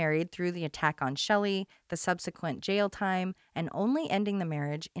 staying married through the attack on Shelley, the subsequent jail time, and only ending the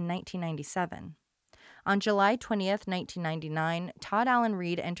marriage in 1997. On July 20th, 1999, Todd Allen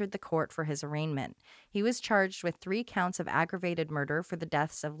Reed entered the court for his arraignment. He was charged with 3 counts of aggravated murder for the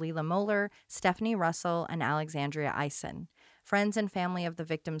deaths of Leila Moeller, Stephanie Russell, and Alexandria Eisen. Friends and family of the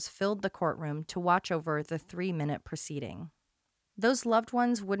victims filled the courtroom to watch over the 3-minute proceeding. Those loved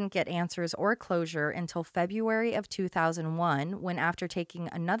ones wouldn't get answers or closure until February of 2001, when after taking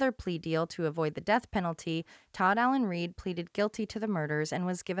another plea deal to avoid the death penalty, Todd Allen Reed pleaded guilty to the murders and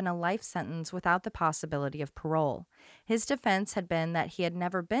was given a life sentence without the possibility of parole. His defense had been that he had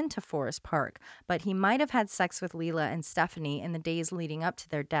never been to Forest Park, but he might have had sex with Leila and Stephanie in the days leading up to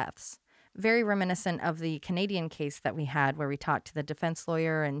their deaths. Very reminiscent of the Canadian case that we had where we talked to the defense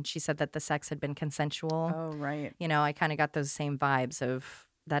lawyer and she said that the sex had been consensual. Oh, right. You know, I kind of got those same vibes of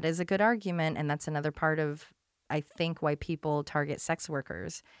that is a good argument. And that's another part of, I think, why people target sex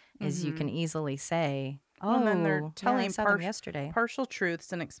workers is you can easily say, oh, And then they're yeah, I telling saw them yesterday. partial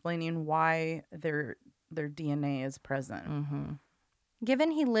truths and explaining why their DNA is present. Mm-hmm.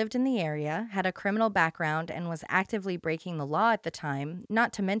 Given he lived in the area, had a criminal background, and was actively breaking the law at the time,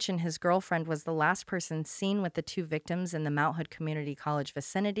 not to mention his girlfriend was the last person seen with the 2 victims in the Mount Hood Community College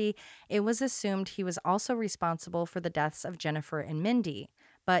vicinity, it was assumed he was also responsible for the deaths of Jennifer and Mindy.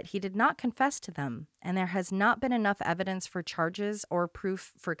 But he did not confess to them, and there has not been enough evidence for charges or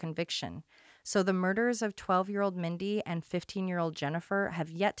proof for conviction. So the murders of 12-year-old Mindy and 15-year-old Jennifer have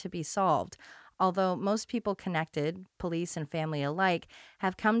yet to be solved, although most people connected, police and family alike,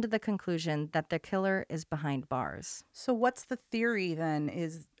 have come to the conclusion that the killer is behind bars. So what's the theory then?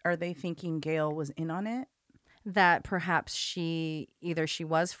 Are they thinking Gail was in on it? That perhaps she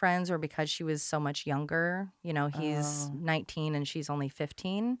was friends or because she was so much younger, you know, he's 19 and she's only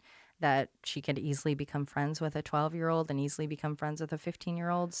 15, that she could easily become friends with a 12-year-old and easily become friends with a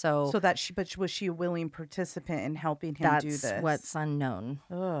 15-year-old. So but was she a willing participant in helping him do this? That's what's unknown.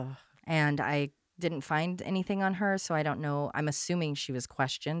 Ugh. And I didn't find anything on her, so I don't know. I'm assuming she was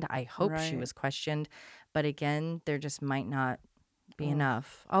questioned. I hope she Right. was questioned. But again, there just might not be Ugh,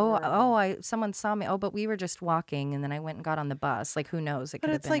 enough. horrible. Someone saw me. Oh, but we were just walking, and then I went and got on the bus. Like, who knows? It But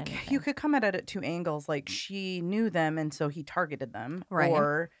could have it's been like anything. you could come at it at 2 angles. Like she knew them and so he targeted them. Right.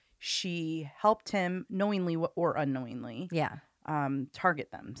 Or she helped him knowingly or unknowingly Yeah.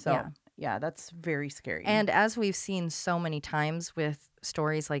 target them. So yeah, that's very scary. And as we've seen so many times with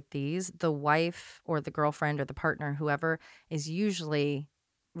stories like these, the wife or the girlfriend or the partner, whoever, is usually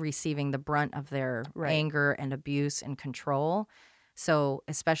receiving the brunt of their Right. anger and abuse and control. So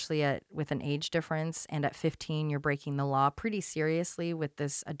especially with an age difference, and at 15, you're breaking the law pretty seriously with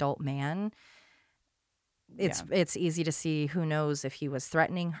this adult man. It's easy to see, who knows if he was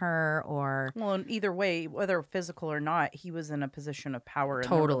threatening her or Well, and either way, whether physical or not, he was in a position of power in the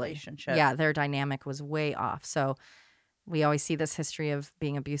totally. relationship. Yeah, their dynamic was way off. So we always see this history of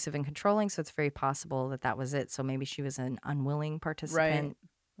being abusive and controlling. So it's very possible that that was it. So maybe she was an unwilling participant,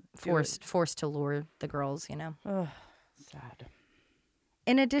 forced to lure the girls, you know. Ugh, sad.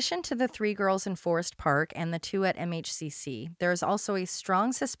 In addition to the 3 girls in Forest Park and the 2 at MHCC, there is also a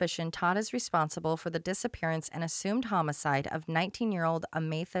strong suspicion Todd is responsible for the disappearance and assumed homicide of 19-year-old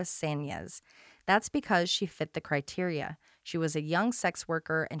Ametha Sanyas. That's because she fit the criteria. She was a young sex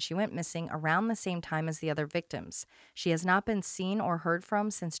worker and she went missing around the same time as the other victims. She has not been seen or heard from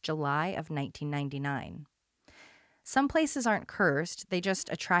since July of 1999. Some places aren't cursed, they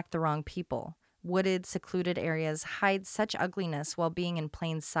just attract the wrong people. Wooded, secluded areas hide such ugliness while being in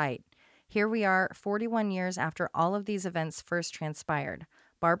plain sight. Here we are, 41 years after all of these events first transpired.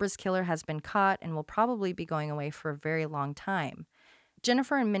 Barbara's killer has been caught and will probably be going away for a very long time.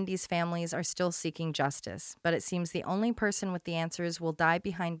 Jennifer and Mindy's families are still seeking justice, but it seems the only person with the answers will die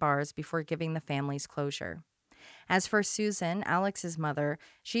behind bars before giving the families closure. As for Susan, Alex's mother,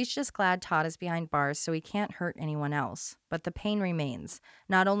 she's just glad Todd is behind bars so he can't hurt anyone else. But the pain remains,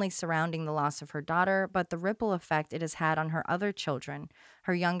 not only surrounding the loss of her daughter, but the ripple effect it has had on her other children.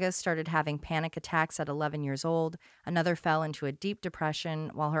 Her youngest started having panic attacks at 11 years old, another fell into a deep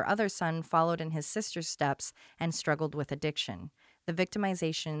depression, while her other son followed in his sister's steps and struggled with addiction. The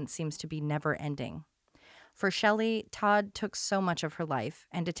victimization seems to be never ending. For Shelley, Todd took so much of her life,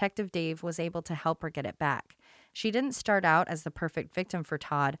 and Detective Dave was able to help her get it back. She didn't start out as the perfect victim for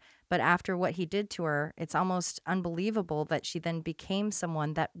Todd, but after what he did to her, it's almost unbelievable that she then became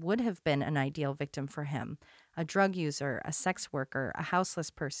someone that would have been an ideal victim for him, a drug user, a sex worker, a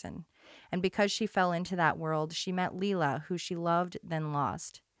houseless person. And because she fell into that world, she met Leela, who she loved then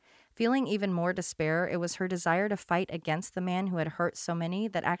lost. Feeling even more despair, it was her desire to fight against the man who had hurt so many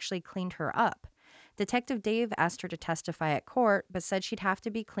that actually cleaned her up. Detective Dave asked her to testify at court, but said she'd have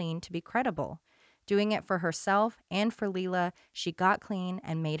to be clean to be credible. Doing it for herself and for Leela, she got clean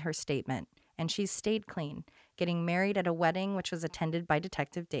and made her statement. And she stayed clean, getting married at a wedding which was attended by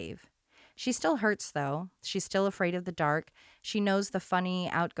Detective Dave. She still hurts, though. She's still afraid of the dark. She knows the funny,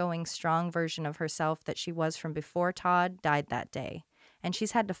 outgoing, strong version of herself that she was from before Todd died that day. And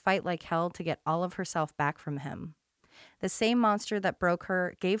she's had to fight like hell to get all of herself back from him. The same monster that broke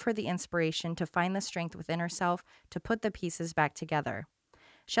her gave her the inspiration to find the strength within herself to put the pieces back together.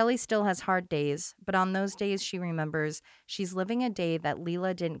 Shelley still has hard days, but on those days she remembers she's living a day that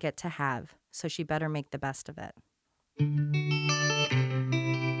Leela didn't get to have, so she better make the best of it.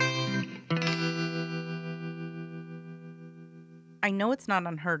 I know it's not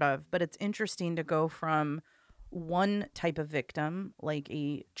unheard of, but it's interesting to go from one type of victim, like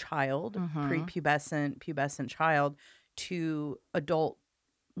a child, pubescent child, to adult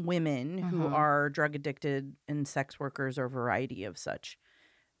women who are drug addicted and sex workers or a variety of such.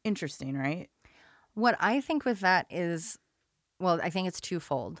 Interesting, right? What I think with that is, well, I think it's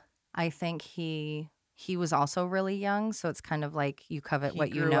twofold. I think he was also really young, so it's kind of like you covet He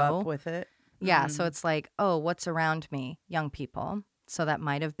what you grew know. up with it. Yeah, so it's like, oh, what's around me? Young people. So that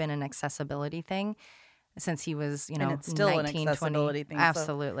might have been an accessibility thing since he was, And it's still 19, an accessibility 20. thing. so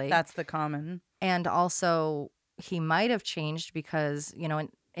Absolutely. that's the common. And also, he might have changed because,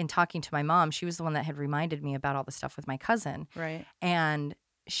 in talking to my mom, she was the one that had reminded me about all the stuff with my cousin. Right. And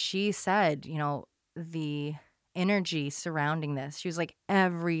she said, the energy surrounding this, she was like,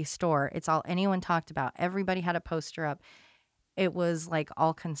 every store, it's all anyone talked about. Everybody had a poster up. It was like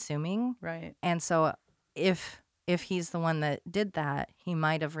all consuming. Right. And so if he's the one that did that, he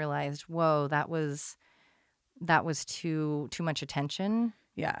might have realized, whoa, that was too much attention.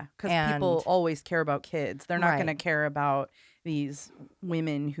 Yeah, because people always care about kids. They're not going to Right. care about these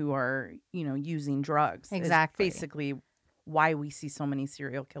women who are, using drugs. Exactly. It's basically why we see so many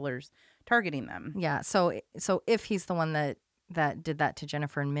serial killers targeting them. Yeah. So if he's the one that did that to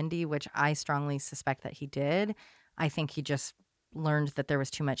Jennifer and Mindy, which I strongly suspect that he did, I think he just learned that there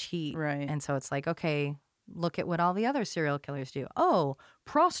was too much heat. Right. And so it's like, okay, look at what all the other serial killers do. Oh,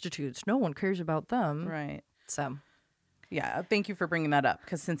 prostitutes. No one cares about them. Right. So. Yeah, thank you for bringing that up,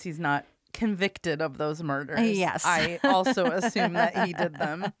 because since he's not convicted of those murders, Yes. I also assume that he did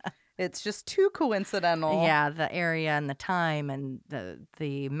them. It's just too coincidental. Yeah, the area and the time and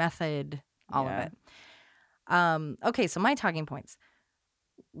the method, all Yeah. of it. Okay, so my talking points.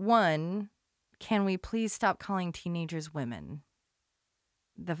 1, can we please stop calling teenagers women?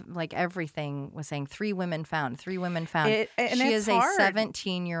 Everything was saying 3 women found. And She it's is hard. a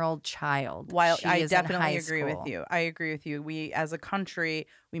 17-year-old child. While She I is in definitely high agree with school. you. I agree with you. We, as a country,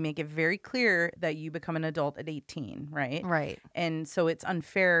 we make it very clear that you become an adult at 18, right? Right. And so it's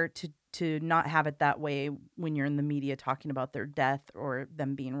unfair to not have it that way when you're in the media talking about their death or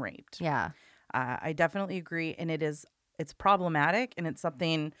them being raped. Yeah. I definitely agree, and it's problematic, and it's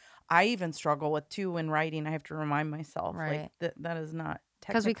something I even struggle with too when writing. I have to remind myself, Right. like that is not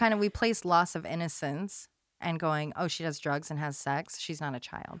Because technically. we place loss of innocence and going, oh, she does drugs and has sex. She's not a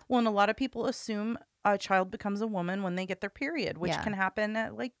child. Well, and a lot of people assume a child becomes a woman when they get their period, which Yeah. can happen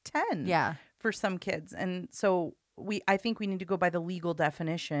at like 10 Yeah. for some kids. And so I think we need to go by the legal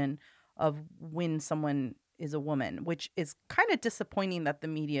definition of when someone is a woman, which is kind of disappointing that the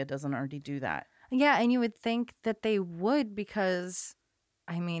media doesn't already do that. Yeah, and you would think that they would because,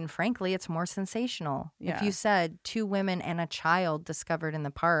 frankly, it's more sensational. If Yeah. you said 2 women and a child discovered in the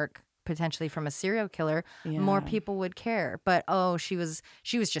park, potentially from a serial killer, more Yeah. people would care. But she was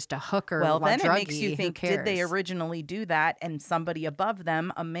just a hooker. Well, while then it makes druggy. you Who think, did they cares? originally do that? And somebody above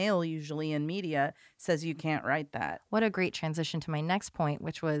them, a male usually in media, says you can't write that. What a great transition to my next point,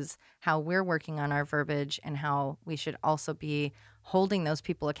 which was how we're working on our verbiage and how we should also be holding those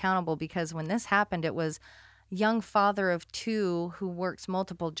people accountable. Because when this happened, it was, young father of 2 who works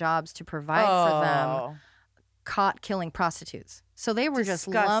multiple jobs to provide for them caught killing prostitutes. So they were just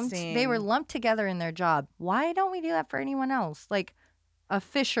lumped together in their job. Why don't we do that for anyone else? Like a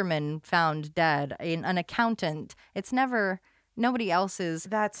fisherman found dead, an accountant. It's never nobody else's,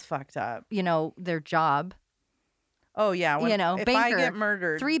 That's fucked up. Their job. Oh, yeah. If banker, I get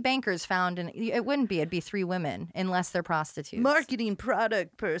murdered. 3 bankers found, and it'd be 3 women unless they're prostitutes. Marketing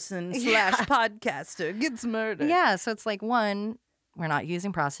product person / podcaster gets murdered. Yeah, so it's like, 1, we're not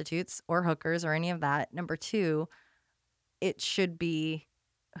using prostitutes or hookers or any of that. Number 2, it should be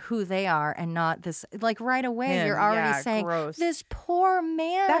who they are and not this. Like right away, you're already saying, gross. This poor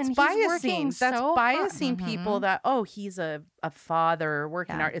man. That's he's biasing. working That's so biasing hard. people that, he's a father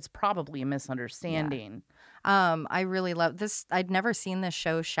working Yeah. hard. It's probably a misunderstanding. I really love this. I'd never seen this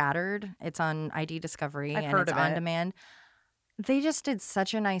show, Shattered. It's on ID Discovery I've and heard it's of on it. demand. They just did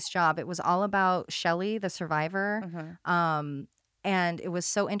such a nice job. It was all about Shelley, the survivor. Mhm. And it was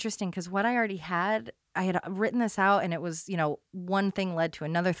so interesting because what I already had, I had written this out, and it was, one thing led to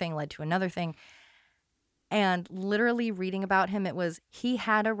another thing, led to another thing. And literally reading about him, he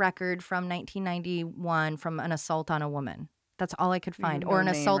had a record from 1991 from an assault on a woman. That's all I could find. Or an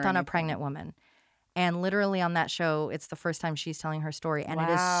No name assault or on a anything. pregnant woman. And literally on that show, it's the first time she's telling her story. And it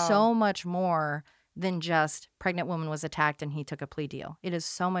is Wow. so much more than just pregnant woman was attacked and he took a plea deal. It is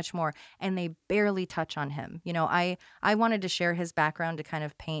so much more. And they barely touch on him. I wanted to share his background to kind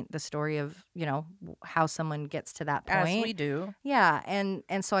of paint the story of, how someone gets to that point. As we do. Yeah.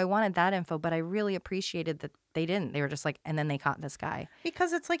 And so I wanted that info, but I really appreciated that they didn't. They were just like, and then they caught this guy.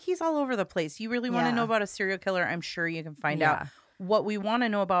 Because it's like he's all over the place. You really want to Yeah. know about a serial killer, I'm sure you can find Yeah. out. What we want to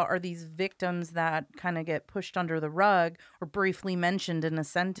know about are these victims that kind of get pushed under the rug or briefly mentioned in a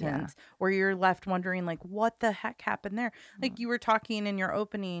sentence where you're left wondering, like, what the heck happened there? Like you were talking in your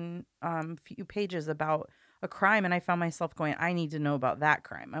opening few pages about a crime, and I found myself going, I need to know about that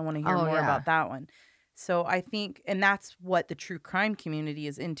crime. I want to hear more about that one. So I think, and that's what the true crime community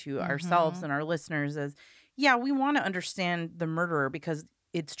is into, ourselves and our listeners is, we want to understand the murderer because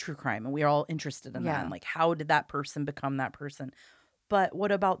it's true crime and we're all interested in that. And like, how did that person become that person? But what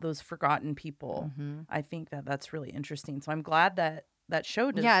about those forgotten people? I think that's really interesting. So I'm glad that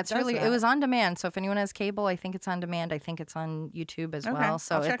show does. Yeah, it's does really, that. it was on demand. So if anyone has cable, I think it's on demand. I think it's on YouTube as well.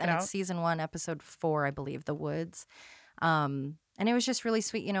 So I'll check it out. it's season 1, episode 4, I believe, The Woods. And it was just really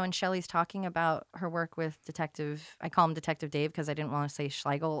sweet, and Shelley's talking about her work with I call him Detective Dave because I didn't want to say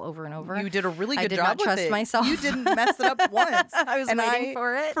Schlegel over and over. You did a really I good did job not with trust it. myself. You didn't mess it up once. I was waiting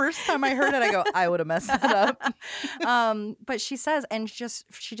for it. First time I heard it, I go, I would have messed it up. But she says, and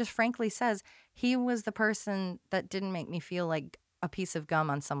she just frankly says, he was the person that didn't make me feel like a piece of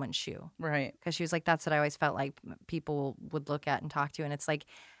gum on someone's shoe. Right. Because she was like, that's what I always felt like people would look at and talk to. And it's like,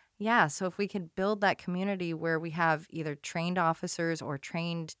 yeah, so if we could build that community where we have either trained officers or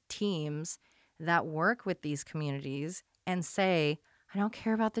trained teams that work with these communities and say, I don't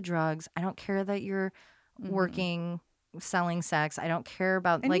care about the drugs. I don't care that you're working, selling sex. I don't care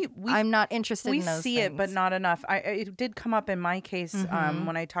about, And I'm not interested in those things. We see it, but not enough. It did come up in my case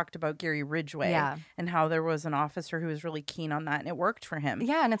when I talked about Gary Ridgway and how there was an officer who was really keen on that, and it worked for him.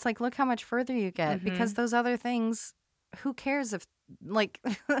 Yeah, and it's like, look how much further you get because those other things, who cares if,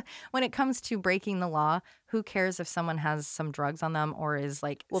 when it comes to breaking the law, who cares if someone has some drugs on them or is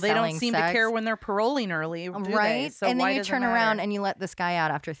like Well, they don't selling seem sex? to care when they're paroling early, do they? Right? So and why then you does it turn matter? around and you let this guy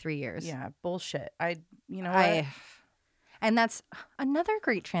out after 3 years. Yeah, bullshit. You know what? And that's another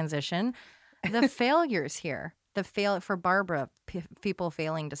great transition. The failures here, for Barbara, people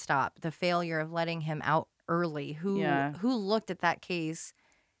failing to stop, the failure of letting him out early, who looked at that case,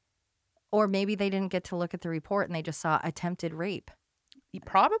 or maybe they didn't get to look at the report and they just saw attempted rape.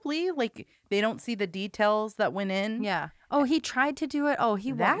 Probably, like, they don't see the details that went in. Yeah. Oh, he tried to do it. Oh,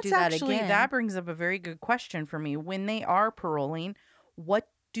 he won't do that again. That brings up a very good question for me. When they are paroling, what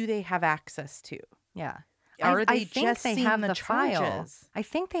do they have access to? Yeah. Are they I think just they seeing have the file. charges? I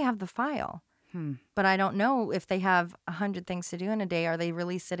think they have the file. But I don't know if they have 100 things to do in a day. Are they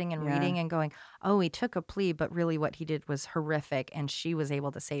really sitting and reading and going, oh, he took a plea, but really what he did was horrific and she was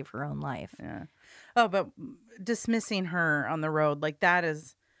able to save her own life. Yeah. Oh, but dismissing her on the road, like, that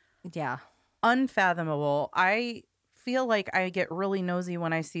is unfathomable. I feel like I get really nosy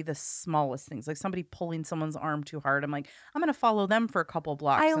when I see the smallest things, like somebody pulling someone's arm too hard. I'm like, I'm going to follow them for a couple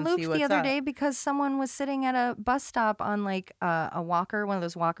blocks. I and looped see what's the other up. day because someone was sitting at a bus stop on like a walker, one of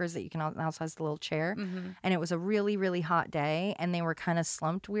those walkers that you can also has the little chair. And it was a really, really hot day and they were kind of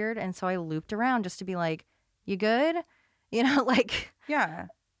slumped weird. And so I looped around just to be like, you good? Like. Yeah.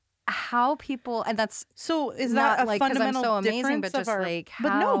 how people, and that's So is not that a like 'cause I'm fundamental so amazing, difference but of just our? like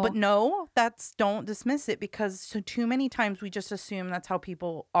But no, that's don't dismiss it because so too many times we just assume that's how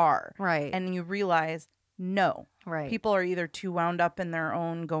people are, right, and you realize no, right, people are either too wound up in their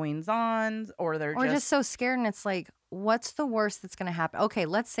own goings-ons or they're or just so scared, and it's like, what's the worst that's going to happen? Okay,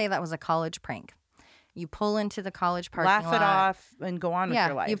 let's say that was a college prank. You pull into the college parking laugh lot. it off and go on with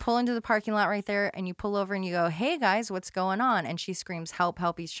your life. You pull into the parking lot right there and you pull over and you go, hey guys, what's going on? And she screams, help,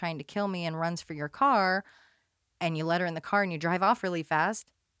 help, he's trying to kill me, and runs for your car. And you let her in the car and you drive off really fast.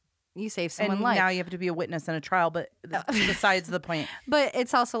 You save someone's and life. now you have to be a witness in a trial, but besides the point. But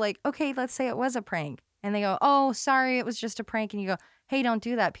it's also like, okay, let's say it was a prank. And they go, oh, sorry, it was just a prank. And you go, hey, don't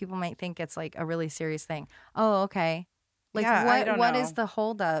do that. People might think it's like a really serious thing. Oh, okay. Like Yeah, I don't what know. is the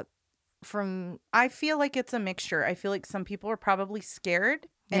holdup from? I feel like it's a mixture. I feel like some people are probably scared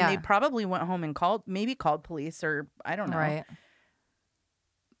and they probably went home and called police, or I don't know. Right.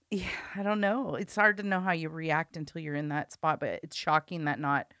 Yeah, I don't know. It's hard to know how you react until you're in that spot, but it's shocking that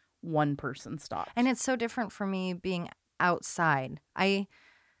not one person stopped. And it's so different for me being outside.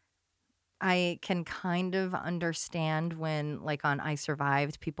 I can kind of understand when, like on I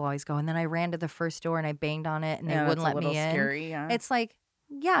Survived, people always go, and then I ran to the first door and I banged on it and they wouldn't let me in. Scary, yeah. It's like,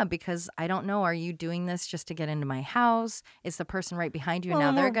 yeah, because I don't know. Are you doing this just to get into my house? Is the person right behind you?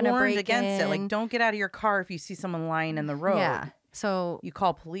 Now they're going to break against in. it. Like, don't get out of your car if you see someone lying in the road. Yeah. So you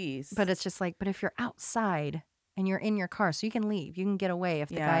call police. But it's just like, but if you're outside and you're in your car, so you can leave, you can get away if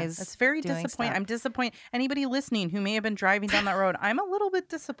the guy's It's very doing disappointing. stuff. I'm disappointed. Anybody listening who may have been driving down that road, I'm a little bit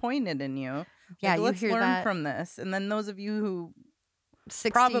disappointed in you. Yeah, you let's hear learn that. from this. And then those of you who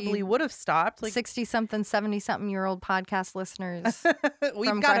 60, probably would have stopped, like 60-something, 70-something-year-old podcast listeners.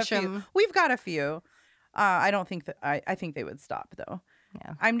 we've got a few. We've got a few. I don't think that I think they would stop though.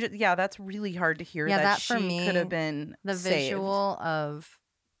 Yeah, I'm just that's really hard to hear. Yeah, that for she me, could have been the saved. visual of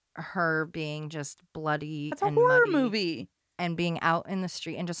her being just bloody. That's a and horror muddy movie. And being out in the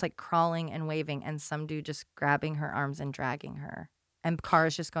street and just like crawling and waving, and some dude just grabbing her arms and dragging her, and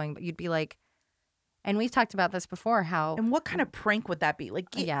cars just going. But you'd be like, and we've talked about this before. How and what kind of prank would that be?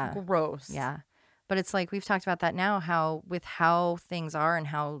 Like, gross. Yeah, but it's like we've talked about that now. How with how things are and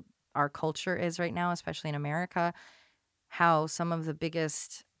how our culture is right now, especially in America, how some of the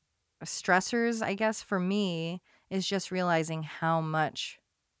biggest stressors, I guess, for me is just realizing how much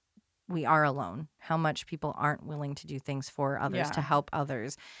we are alone, how much people aren't willing to do things for others, to help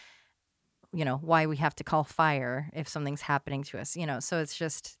others. You know, why we have to call fire if something's happening to us, you know. So it's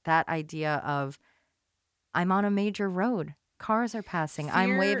just that idea of I'm on a major road. Cars are passing.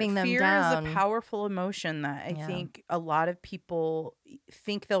 I'm waving them down. Fear is a powerful emotion that I think a lot of people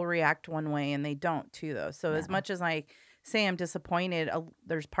think they'll react one way and they don't too, though. So as much as I say I'm disappointed,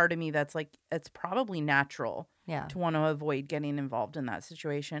 there's part of me that's like, it's probably natural to want to avoid getting involved in that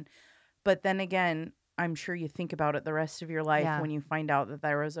situation. But then again, I'm sure you think about it the rest of your life when you find out that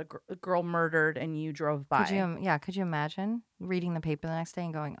there was a girl murdered and you drove by. Could you imagine reading the paper the next day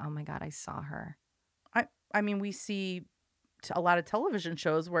and going, oh my God, I saw her. I mean, we see a lot of television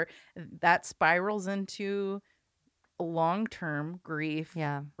shows where that spirals into long-term grief,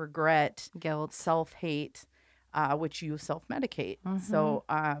 regret, guilt, self-hate, which you self-medicate. Mm-hmm. So,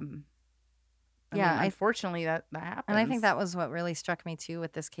 unfortunately, that happens. And I think that was what really struck me too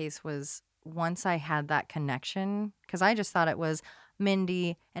with this case was once I had that connection, because I just thought it was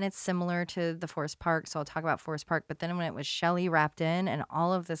Mindy, and it's similar to the Forest Park, so I'll talk about Forest Park. But then when it was Shelley wrapped in and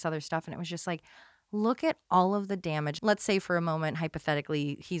all of this other stuff, and it was just like, look at all of the damage. Let's say for a moment,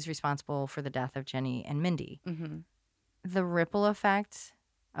 hypothetically, he's responsible for the death of Jenny and Mindy. Mm-hmm. The ripple effect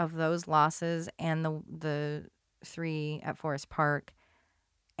of those losses and the three at Forest Park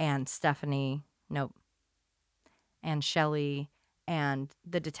and Stephanie, and Shelley and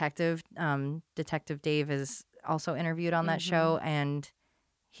the detective, Detective Dave is also interviewed on that show, and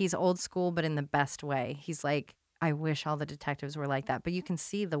he's old school, but in the best way. He's like, I wish all the detectives were like that. But you can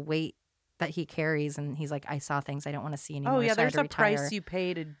see the weight that he carries, and he's like, I saw things I don't want to see anymore. Oh, yeah, so there's a price you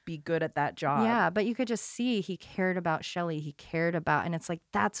pay to be good at that job. Yeah, but you could just see he cared about Shelley. He cared about, and it's like,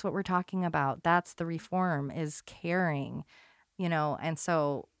 that's what we're talking about. That's the reform, is caring, and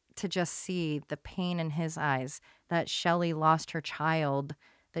so to just see the pain in his eyes that Shelley lost her child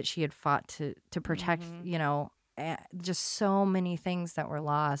that she had fought to protect, just so many things that were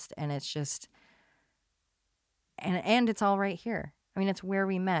lost. And it's just, and it's all right here. I mean, it's where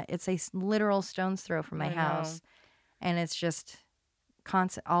we met. It's a literal stone's throw from my house. And it's just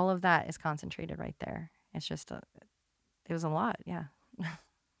all of that is concentrated right there. It's just, it was a lot. Yeah.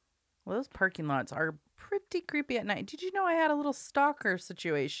 Well, those parking lots are pretty creepy at night. Did you know I had a little stalker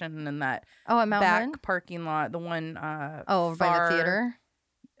situation in that at Mount back Hood? parking lot? The one by the theater?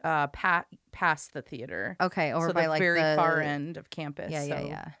 past the theater. Okay, over so by the like very the far end of campus. Yeah, so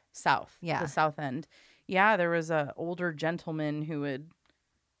yeah. South. Yeah. The south end. Yeah, there was a older gentleman who would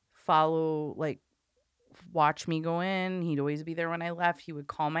follow, like, watch me go in. He'd always be there when I left. He would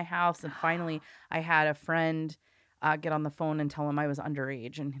call my house, and finally I had a friend get on the phone and tell him I was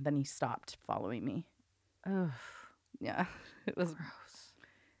underage, and then he stopped following me. Ugh. Yeah, it was Gross.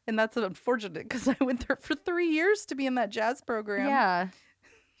 And that's unfortunate because I went there for 3 years to be in that jazz program. Yeah.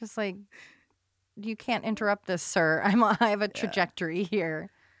 Just like, you can't interrupt this, sir. I have a trajectory here.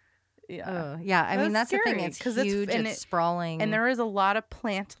 Yeah. Yeah. I mean, that's the thing. scary, It's 'cause huge. It's sprawling. And there is a lot of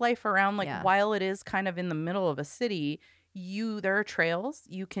plant life around. Like, Yeah. while it is kind of in the middle of a city, there are trails.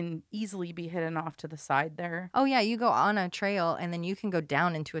 You can easily be hidden off to the side there. Oh, yeah. You go on a trail and then you can go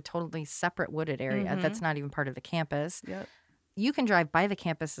down into a totally separate wooded area Mhm. that's not even part of the campus. Yep. You can drive by the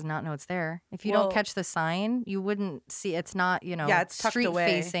campus and not know it's there. If you Well- don't catch the sign, you wouldn't see. It's not, it's tucked street away.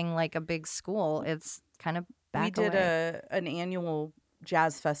 facing like a big school. It's kind of back We did away. an annual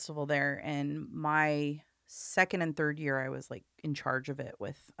jazz festival there, and my second and third year I was like in charge of it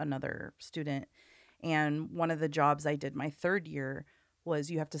with another student. And one of the jobs I did my third year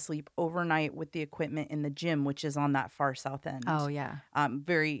was you have to sleep overnight with the equipment in the gym, which is on that far south end. Oh, yeah.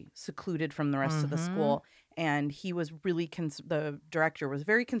 Very secluded from the rest of the school. And he was really the director was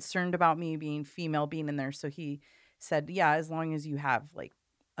very concerned about me being female, being in there. So he said, yeah, as long as you have like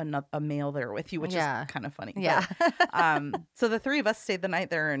a male there with you, which Yeah. is kind of funny. Yeah. But, so the three of us stayed the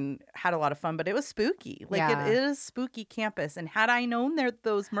night there and had a lot of fun, but it was spooky. Like, Yeah. it is spooky campus. And had I known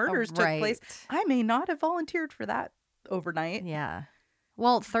those murders took place, I may not have volunteered for that overnight. Yeah.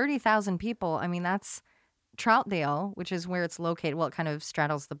 Well, 30,000 people. I mean, that's Troutdale, which is where it's located. Well, it kind of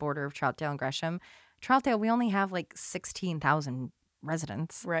straddles the border of Troutdale and Gresham. Troutdale, we only have like 16,000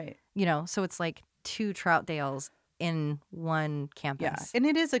 residents. Right. So it's like 2 Troutdales in one campus. Yeah, and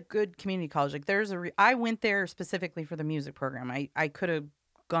it is a good community college. Like, there's I went there specifically for the music program. I could have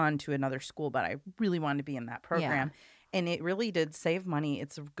gone to another school, but I really wanted to be in that program. And it really did save money.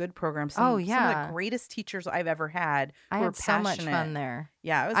 It's a good program. Some of the greatest teachers I've ever had. I were had so much passionate. fun there.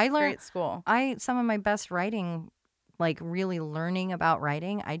 Yeah, it was a great school. Some of my best writing, like really learning about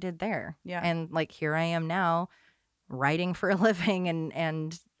writing, I did there. Yeah. And like here I am now writing for a living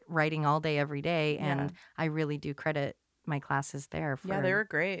and writing all day, every day. And I really do credit my classes there for they were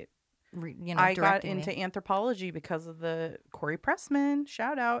great. I got into anthropology because of the Corey Pressman.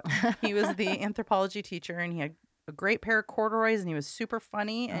 Shout out. He was the anthropology teacher, and he had a great pair of corduroys, and he was super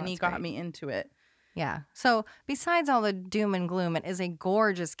funny, and he got me into it. Yeah. So besides all the doom and gloom, it is a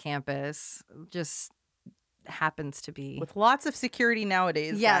gorgeous campus. Just happens to be with lots of security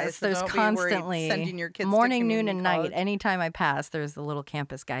nowadays. Yes, guys, so there's don't be constantly worried sending your kids morning, to noon, and night. college. Anytime I pass, there's the little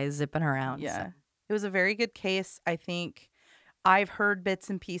campus guys zipping around. Yeah, so. It was a very good case. I think I've heard bits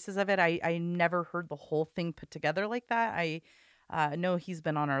and pieces of it. I never heard the whole thing put together like that. I know he's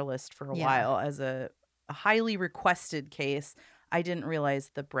been on our list for a while as a highly requested case. I didn't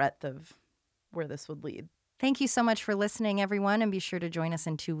realize the breadth of where this would lead. Thank you so much for listening, everyone, and be sure to join us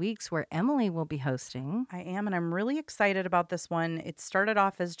in 2 weeks where Emily will be hosting. I am, and I'm really excited about this one. It started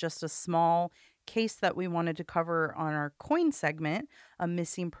off as just a small case that we wanted to cover on our coin segment, a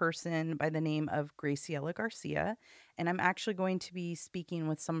missing person by the name of Graciela Garcia. And I'm actually going to be speaking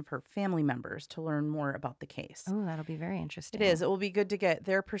with some of her family members to learn more about the case. Oh, that'll be very interesting. It is. It will be good to get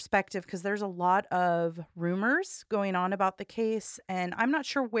their perspective because there's a lot of rumors going on about the case, and I'm not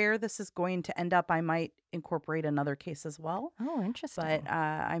sure where this is going to end up. I might incorporate another case as well. Oh, interesting. But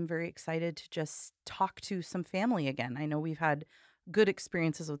I'm very excited to just talk to some family again. I know we've had good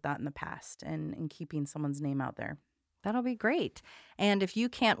experiences with that in the past and keeping someone's name out there. That'll be great. And if you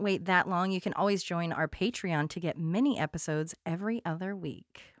can't wait that long, you can always join our Patreon to get mini episodes every other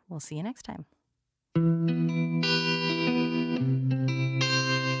week. We'll see you next time.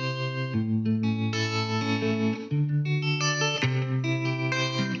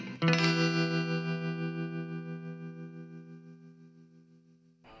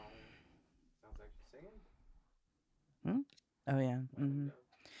 Oh, yeah. Mm-hmm.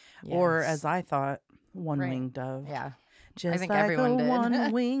 Yes. Or as I thought, one-winged dove. Yeah. Just I think like everyone a did.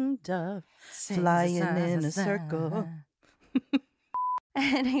 one-winged dove flying in a circle.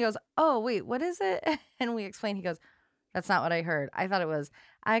 And he goes, oh, wait, what is it? And we explain. He goes, that's not what I heard. I thought it was,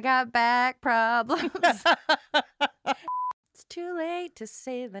 I got back problems. It's too late to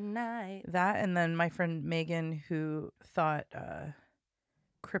save the night. That, and then my friend Megan, who thought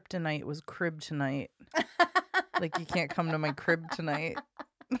kryptonite was crib tonight. Like, you can't come to my crib tonight.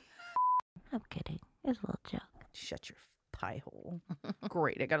 I'm kidding. It's a little joke. Shut your pie hole.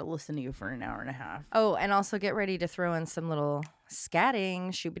 Great. I got to listen to you for an hour and a half. Oh, and also get ready to throw in some little scatting,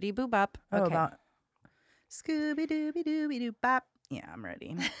 shoobity boo bop. Oh, about Scooby Dooby Dooby Doo Bop. Yeah, I'm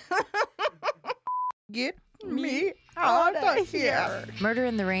ready. Get me out of here. Murder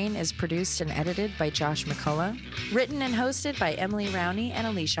in the Rain is produced and edited by Josh McCullough. Written and hosted by Emily Rowney and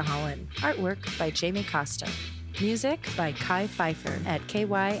Alicia Holland. Artwork by Jamie Costa. Music by Kai Pfeiffer at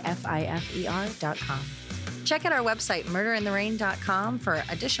kyfifer.com. Check out our website, murderintherain.com, for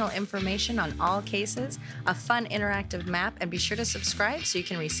additional information on all cases, a fun interactive map, and be sure to subscribe so you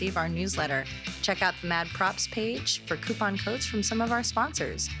can receive our newsletter. Check out the Mad Props page for coupon codes from some of our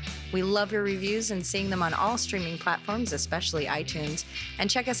sponsors. We love your reviews and seeing them on all streaming platforms, especially iTunes. And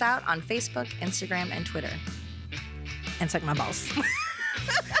check us out on Facebook, Instagram, and Twitter. And suck my balls.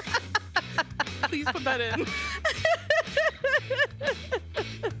 Please put that in.